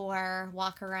 go tour,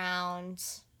 walk around.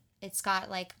 It's got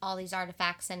like all these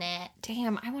artifacts in it.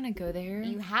 Damn, I want to go there.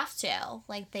 You have to.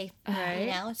 Like you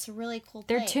know, it's a really cool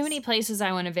There place. are too many places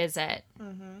I want to visit.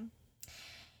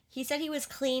 He said he was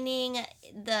cleaning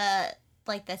the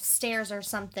stairs or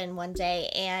something one day,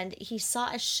 and he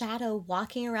saw a shadow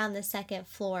walking around the second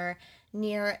floor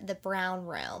near the brown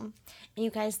room. And you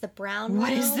guys, the brown room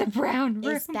What is the brown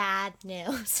room? is bad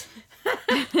news.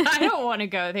 I don't want to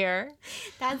go there.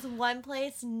 That's one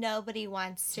place nobody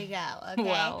wants to go, okay?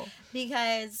 Wow.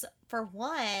 Because, for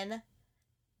one,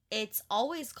 it's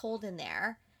always cold in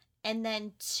there. And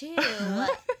then, two,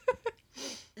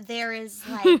 there is,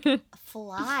 like,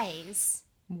 flies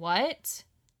What?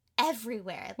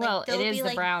 everywhere. Like, Well, it there'll is be, the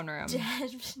like, brown room.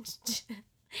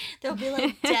 There'll be,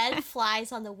 like, dead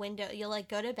flies on the window. You'll, like,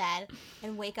 go to bed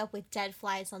and wake up with dead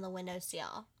flies on the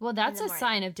windowsill. Well, that's in a the morning.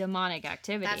 sign of demonic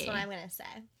activity. That's what I'm going to say.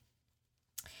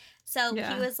 So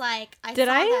Yeah. he was like, I Did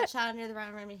saw I- that shot under the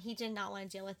brown room, and he did not want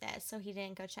to deal with it, so he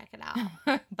didn't go check it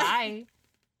out. Bye.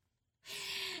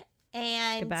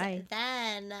 And Goodbye.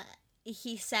 then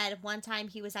he said one time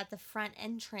he was at the front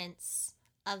entrance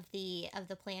of the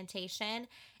plantation,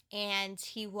 and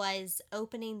he was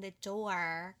opening the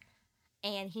door,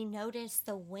 and he noticed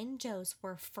the windows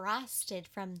were frosted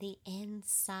from the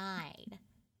inside.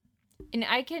 And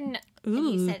I can And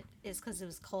he Ooh. said it's because it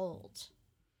was cold.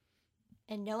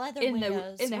 And no other In the-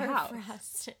 windows in the were house.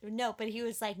 frosted. No, but he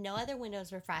was like, no other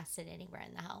windows were frosted anywhere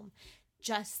in the home.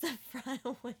 Just the front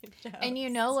windows. And you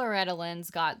know Loretta Lynn's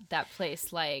got that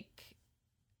place like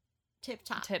tip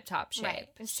top. tip top shape.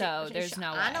 Right. So there's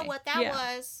no way. I know what that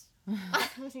Yeah. was.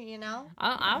 You know?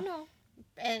 I don't know.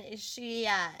 And she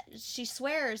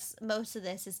swears most of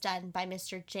this is done by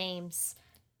Mr. James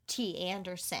T.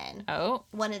 Anderson, Oh.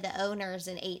 one of the owners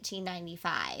in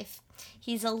 1895.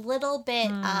 He's a little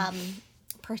bit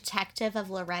protective of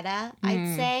Loretta,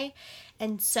 I'd say.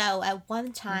 And so at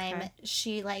one time,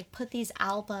 she like put these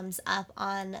albums up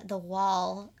on the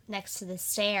wall next to the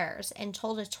stairs and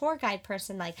told a tour guide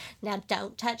person, like, now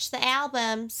don't touch the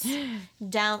albums.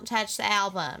 Don't touch the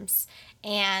albums.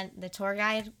 And the tour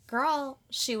guide girl,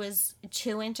 she was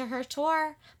too into her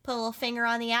tour, put a little finger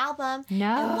on the album.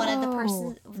 No. And one of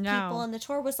the people in the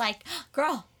tour was like,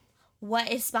 girl,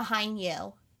 what is behind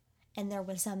you? And there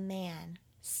was a man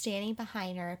standing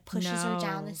behind her, pushes her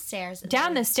down the stairs.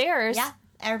 Down the stairs? Yeah.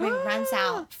 Everybody runs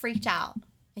out, freaked out.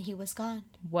 And he was gone.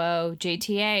 Whoa,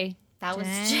 JTA. That was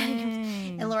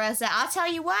James. And Loretta said, I'll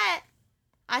tell you what.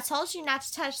 I told you not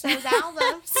to touch those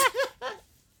albums.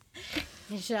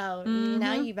 So, you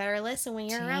know, you better listen when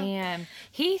you're around. Damn.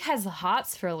 He has the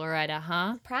hots for Loretta,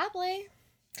 huh? Probably.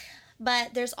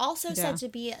 But there's also said to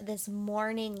be this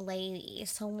mourning lady.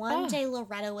 So one day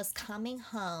Loretta was coming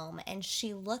home and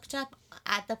she looked up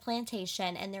at the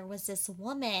plantation and there was this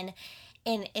woman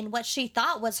in what she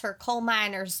thought was her coal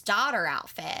miner's daughter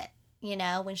outfit, you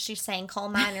know, when she sang coal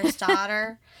miner's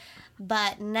daughter.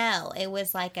 But no, it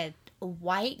was like a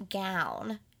white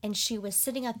gown. And she was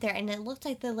sitting up there and it looked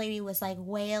like the lady was like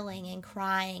wailing and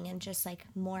crying and just like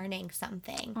mourning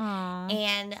something. Aww.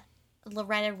 And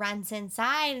Loretta runs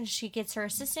inside and she gets her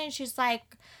assistant and she's like,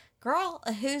 girl,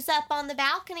 who's up on the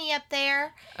balcony up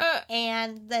there?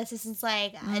 And the assistant's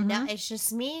like, no, it's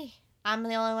just me. I'm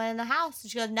the only one in the house.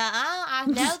 And she goes, nuh-uh, I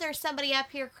know there's somebody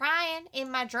up here crying in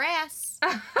my dress.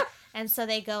 And so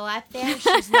they go up there and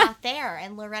she's not there.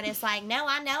 And Loretta's like, no,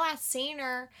 I know, I've seen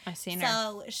her.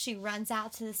 So she runs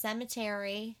out to the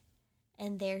cemetery.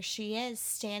 And there she is,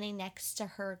 standing next to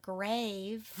her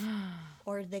grave,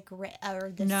 or the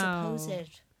supposed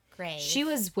grave. She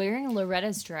was wearing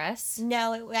Loretta's dress?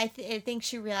 No, I think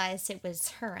she realized it was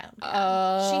her own.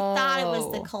 Oh. She thought it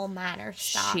was the coal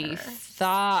miner's daughter. She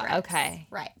thought, dress. okay.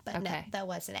 Right, but okay. no, that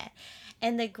wasn't it.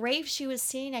 And the grave she was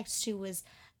sitting next to was,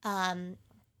 God,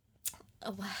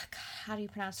 how do you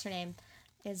pronounce her name?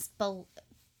 Is Below?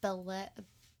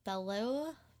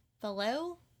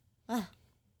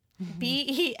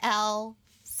 B-E-L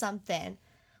something.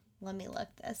 Let me look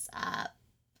this up.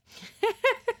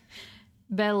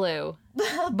 Bellew.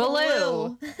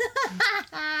 Bellew.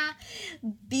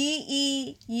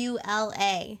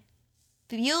 B-E-U-L-A.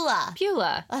 Beulah.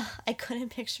 Beulah. I couldn't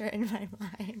picture it in my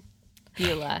mind.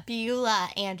 Beulah. Beulah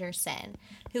Anderson,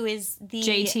 who is the...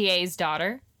 JTA's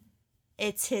daughter?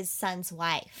 It's his son's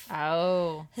wife.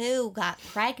 Oh. Who got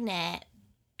pregnant,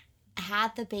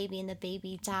 had the baby, and the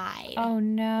baby died. Oh,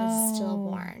 no. Was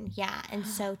stillborn. Yeah. And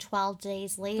so 12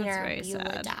 days later,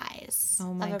 Beulah sad. dies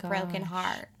Oh my of a broken gosh.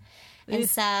 heart. And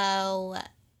so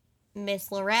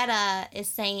Miss Loretta is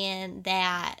saying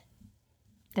that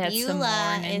That's a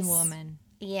Beulah mourning is- woman.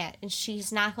 yeah, and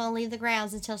she's not going to leave the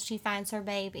grounds until she finds her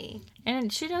baby.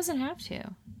 And she doesn't have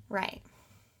to. Right.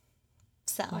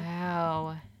 So,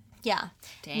 Wow. yeah.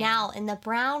 Damn. Now, in the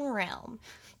Brown Room,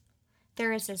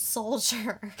 there is a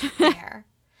soldier there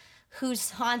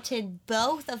who's haunted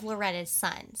both of Loretta's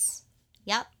sons.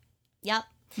 Yep.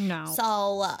 No.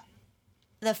 So,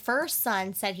 the first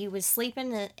son said he was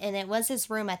sleeping, and it was his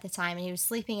room at the time, and he was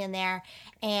sleeping in there,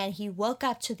 and he woke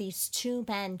up to these two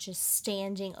men just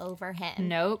standing over him.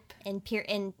 Nope. In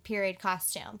period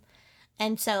costume.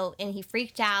 And so, and he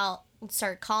freaked out,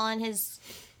 started calling his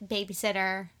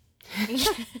babysitter,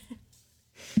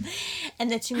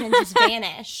 and the two men just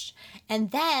vanished.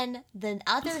 And then the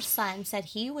other son said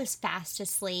he was fast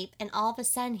asleep, and all of a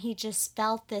sudden he just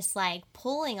felt this like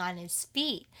pulling on his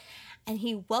feet. And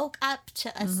he woke up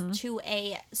to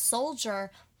a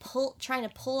soldier trying to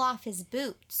pull off his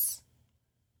boots.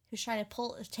 Who's trying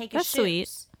to take his That's shoes. sweet.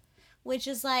 Which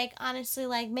is like, honestly,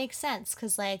 like makes sense.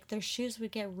 Because like their shoes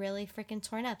would get really freaking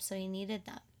torn up. So he needed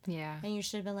them. Yeah. And you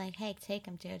should have been like, hey, take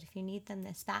them, dude. If you need them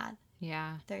this bad,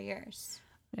 Yeah. they're yours.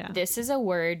 Yeah. This is a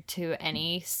word to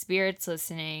any spirits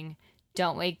listening.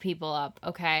 Don't wake people up,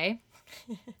 okay?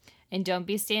 And don't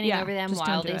be standing Yeah, over them just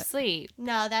while don't do they it. sleep.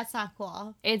 No, that's not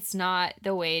cool. It's not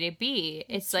the way to be.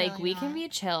 It's like really we can not. be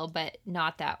chill, but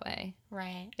not that way.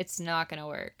 Right. It's not going to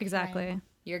work. Exactly.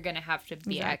 You're going to have to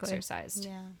be Exactly. exercised.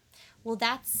 Yeah. Well,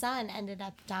 that son ended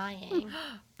up dying.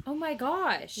 Oh my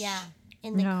gosh. Yeah.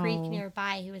 In the creek No.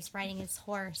 nearby, he was riding his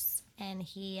horse and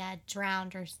he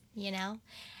drowned, or you know.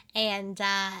 And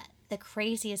the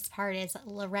craziest part is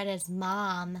Loretta's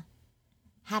mom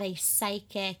had a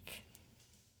psychic,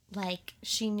 like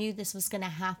she knew this was going to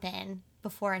happen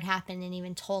before it happened, and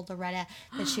even told Loretta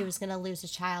that she was going to lose a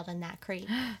child in that creek.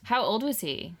 How old was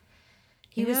he?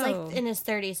 He was Ew. like in his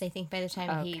 30s, I think, by the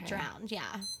time he Okay. drowned.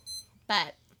 Yeah.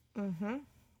 But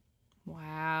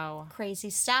Wow. crazy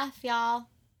stuff, y'all.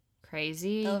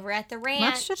 Crazy. Over at the ranch.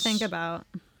 Much to think about.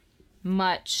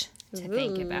 Much to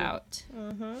think Ooh. about.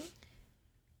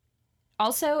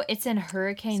 Also, it's in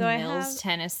Hurricane So I Mills, have-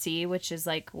 Tennessee, which is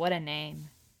like, what a name.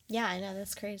 Yeah, I know,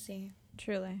 that's crazy.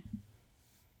 Truly.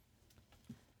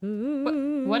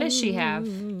 What does she have?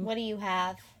 What do you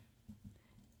have?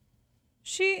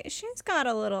 She's got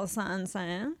a little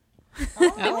something.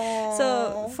 Oh.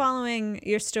 So following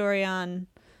your story on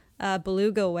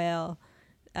beluga whale,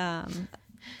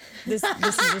 this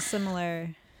is a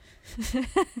similar.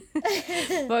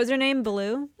 What was her name?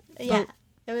 Blue. Yeah,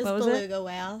 it was what was it? beluga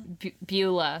whale.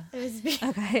 Beulah. It was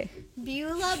Okay.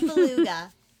 Beulah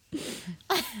beluga.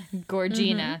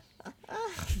 Gorgina.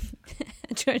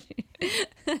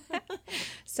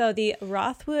 So the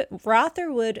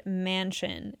Rotherwood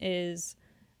Mansion is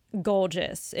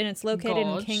gorgeous, and it's located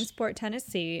Gorge. in Kingsport,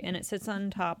 Tennessee, and it sits on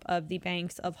top of the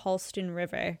banks of Holston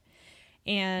River.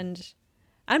 And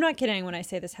I'm not kidding when I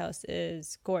say this house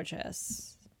is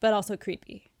gorgeous, but also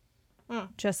creepy,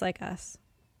 just like us.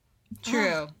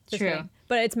 True. Just True. kidding.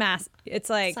 But it's mass. It's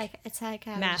like It's like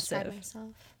how I massive. describe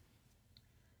myself.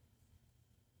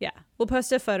 yeah. We'll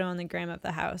post a photo on the gram of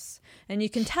the house, and you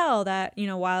can tell that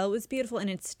while it was beautiful in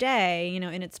its day, in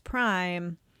its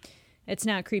prime, it's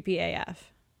now creepy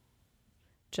AF.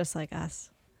 Just like us.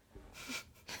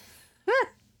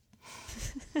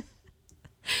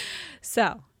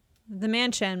 So, the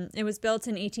mansion, it was built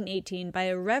in 1818 by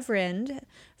a Reverend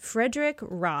Frederick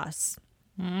Ross.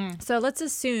 So let's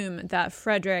assume that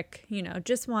Frederick,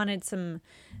 just wanted some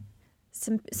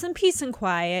peace and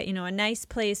quiet, a nice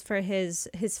place for his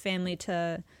family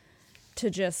to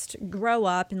just grow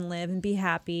up and live and be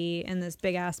happy in this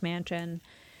big ass mansion.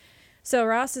 So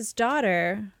Ross's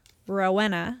daughter,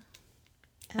 Rowena,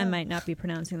 I might not be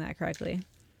pronouncing that correctly.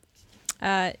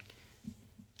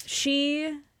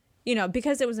 She,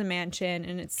 because it was a mansion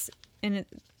and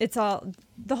it's all,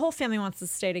 the whole family wants to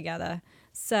stay together.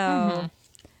 So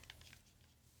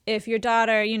if your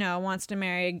daughter, wants to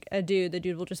marry a dude, the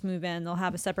dude will just move in. They'll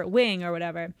have a separate wing or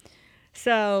whatever.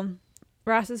 So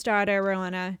Ross's daughter,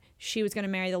 Rowena, she was going to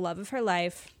marry the love of her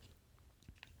life.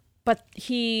 But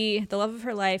the love of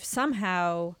her life,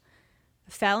 somehow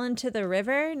fell into the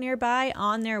river nearby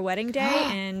on their wedding day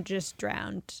and just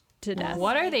drowned to death.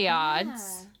 What are the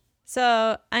odds?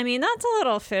 So, I mean, that's a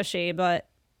little fishy, but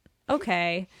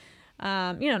okay.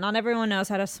 Not everyone knows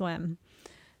how to swim.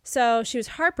 So she was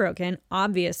heartbroken,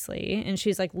 obviously, and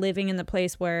she's like living in the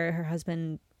place where her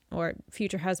husband or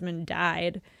future husband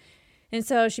died. And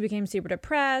so she became super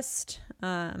depressed.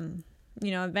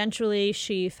 Eventually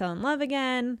she fell in love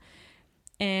again.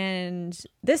 And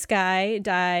this guy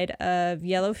died of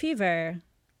yellow fever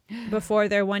before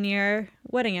their 1-year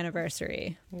wedding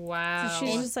anniversary. Wow. So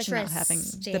she's just like not having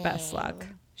the best luck.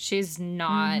 She's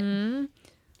not.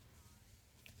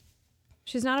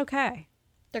 She's not okay.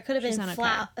 There could have She's been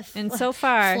not okay. And so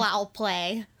far, foul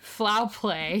play. Foul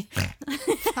play.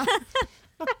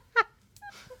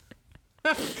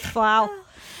 flow.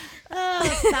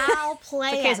 Oh, foul play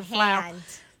It's a case at of flour. hand.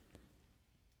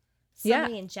 Yeah.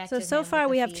 Somebody injected So him far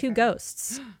with we the have two fever.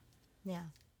 ghosts. Yeah.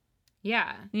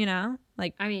 Yeah.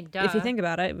 Like I mean, duh. if you think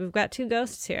about it, we've got two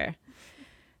ghosts here.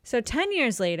 So 10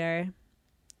 years later,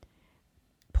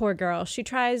 poor girl, she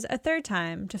tries a third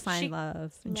time to find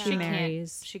love, and No. she She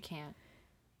marries. She can't.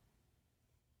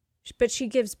 But she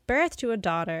gives birth to a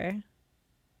daughter,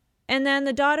 and then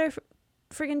the daughter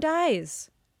friggin' dies.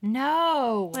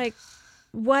 No. Like,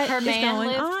 what Her is man going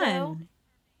lived, on? though?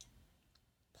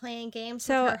 Playing games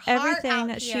So with her heart everything out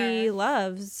that here. she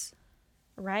loves,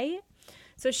 right?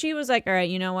 So she was like, all right,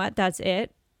 you know what? That's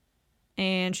it.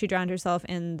 And she drowned herself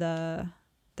in the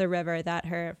river that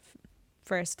her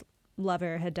first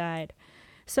lover had died.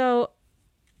 So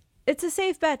it's a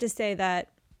safe bet to say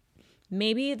that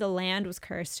maybe the land was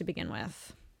cursed to begin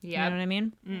with. You know Yep. what I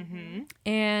mean? Mm-hmm.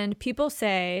 And people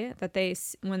say that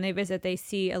when they visit, they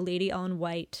see a lady all in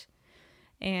white.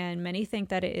 And many think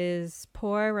that it is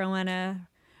poor Rowena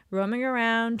roaming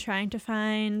around trying to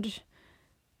find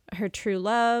her true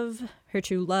love, her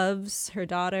true loves, her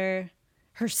daughter,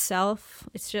 herself.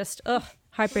 It's just,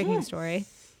 heartbreaking story.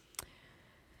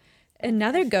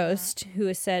 Another ghost who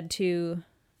is said to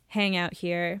hang out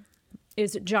here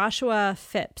is Joshua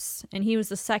Phipps, and he was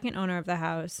the second owner of the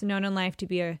house, known in life to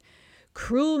be a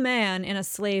cruel man and a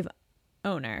slave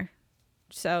owner.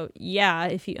 So, yeah,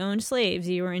 if you owned slaves,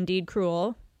 you were indeed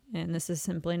cruel, and this is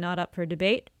simply not up for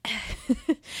debate.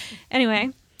 Anyway,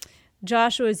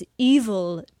 Joshua's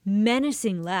evil,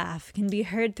 menacing laugh can be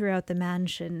heard throughout the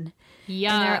mansion. Yuck.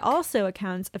 And there are also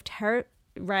accounts of terror,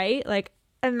 right? Like,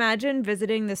 imagine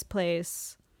visiting this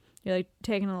place. You're, like,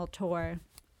 taking a little tour.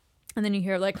 And then you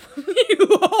hear, like, in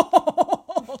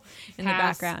the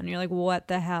background. And you're like, what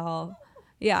the hell?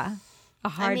 Yeah. A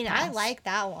hard pass. I like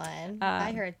that one. If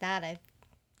I heard that.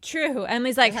 True.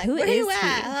 Emily's like, who where is you he?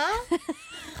 at, huh?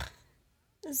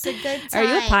 It's a good time.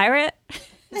 Are you a pirate?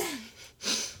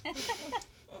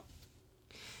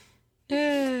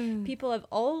 People have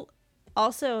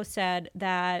also said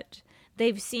that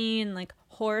they've seen like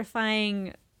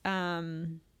horrifying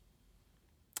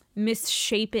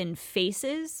misshapen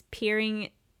faces peering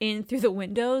in through the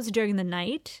windows during the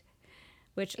night,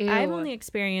 which Ew. I've only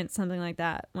experienced something like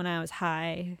that when I was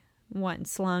high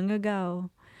once long ago.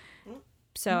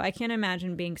 So I can't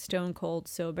imagine being stone cold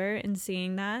sober and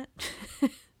seeing that.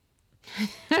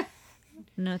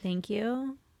 No, thank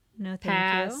you. No, thank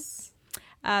Pass.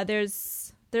 you.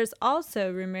 There's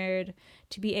also rumored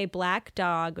to be a black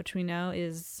dog, which we know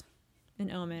is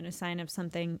an omen, a sign of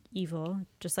something evil,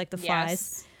 just like the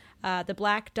flies. Yes. The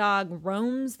black dog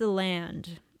roams the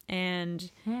land,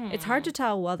 and it's hard to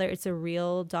tell whether it's a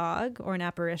real dog or an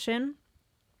apparition.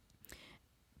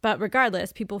 But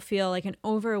regardless, people feel like an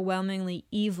overwhelmingly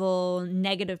evil,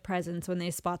 negative presence when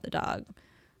they spot the dog.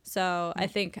 So I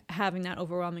think having that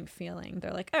overwhelming feeling,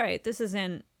 they're like, all right, this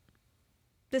isn't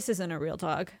a real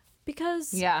dog.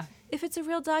 Because if it's a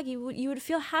real dog, you would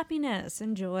feel happiness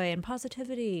and joy and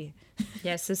positivity.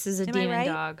 Yes, this is a Am I demon right?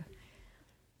 dog.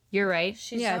 You're right.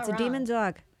 She's yeah, not it's a wrong. demon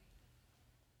dog.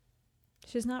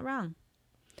 She's not wrong.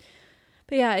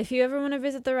 But yeah, if you ever want to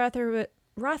visit the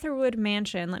Rotherwood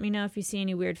Mansion, let me know if you see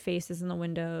any weird faces in the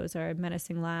windows or a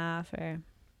menacing laugh or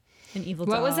an evil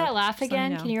dog. What was that laugh Just let me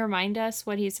again? know. Can you remind us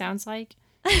what he sounds like?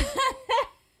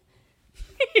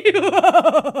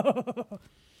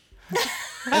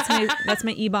 That's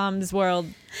my E-Bombs World.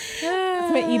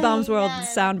 That's my E-Bombs World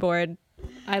soundboard.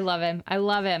 I love him. I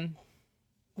love him.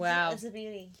 Wow. It's a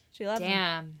beauty. She loves him.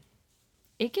 Damn.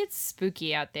 It gets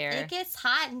spooky out there. It gets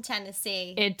hot in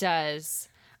Tennessee. It does.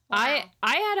 Wow.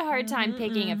 I had a hard time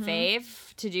picking a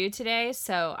fave to do today,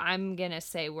 so I'm going to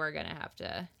say we're going to have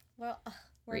to. Well,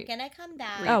 we're gonna come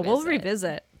back. Oh, we'll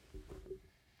revisit.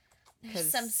 There's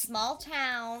some small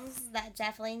towns that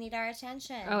definitely need our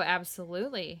attention. Oh,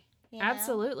 absolutely. you know?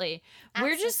 Absolutely.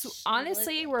 We're just, honestly,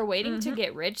 Absolutely. we're waiting to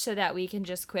get rich so that we can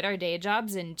just quit our day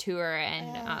jobs and tour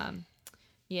and,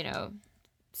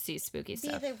 see spooky Be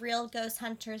stuff. the real ghost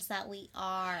hunters that we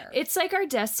are. It's like our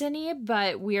destiny,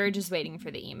 but we're just waiting for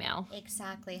the email.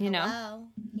 Exactly. You know? Hello.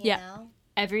 You Yeah. know?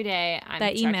 Every day, I'm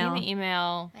That checking email. the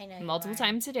email I know you multiple are.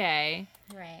 times a day.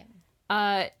 Right.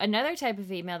 Another type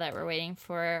of email that we're waiting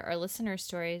for are listener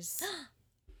stories.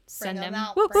 Send Bring them,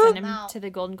 out. Whoop, Bring whoop. them out. to the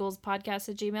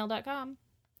goldengoalspodcast@gmail.com.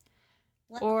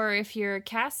 Let- Or if you're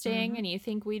casting and you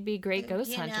think we'd be great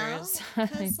ghost you know? hunters,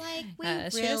 'Cause, like, we shoot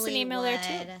us an really email would.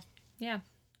 there too. Yeah.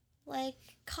 Like,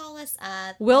 call us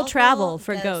up. We'll Local travel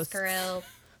for ghost ghosts. Group.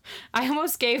 I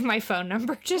almost gave my phone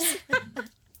number. Just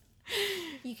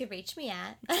You could reach me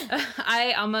at.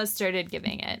 I almost started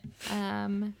giving it.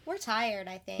 We're tired,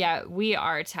 I think. Yeah, we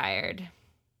are tired.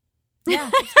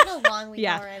 It's been a long week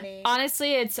Yeah. already.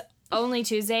 Honestly, it's only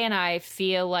Tuesday, and I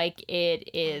feel like it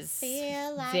is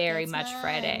Feel like very it's much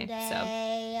Friday. So,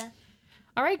 Monday.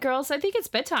 all right, girls, I think it's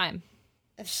bedtime.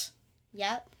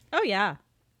 Yep. Oh, yeah.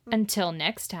 Until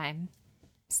next time,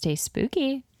 stay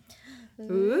spooky.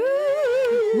 Ooh.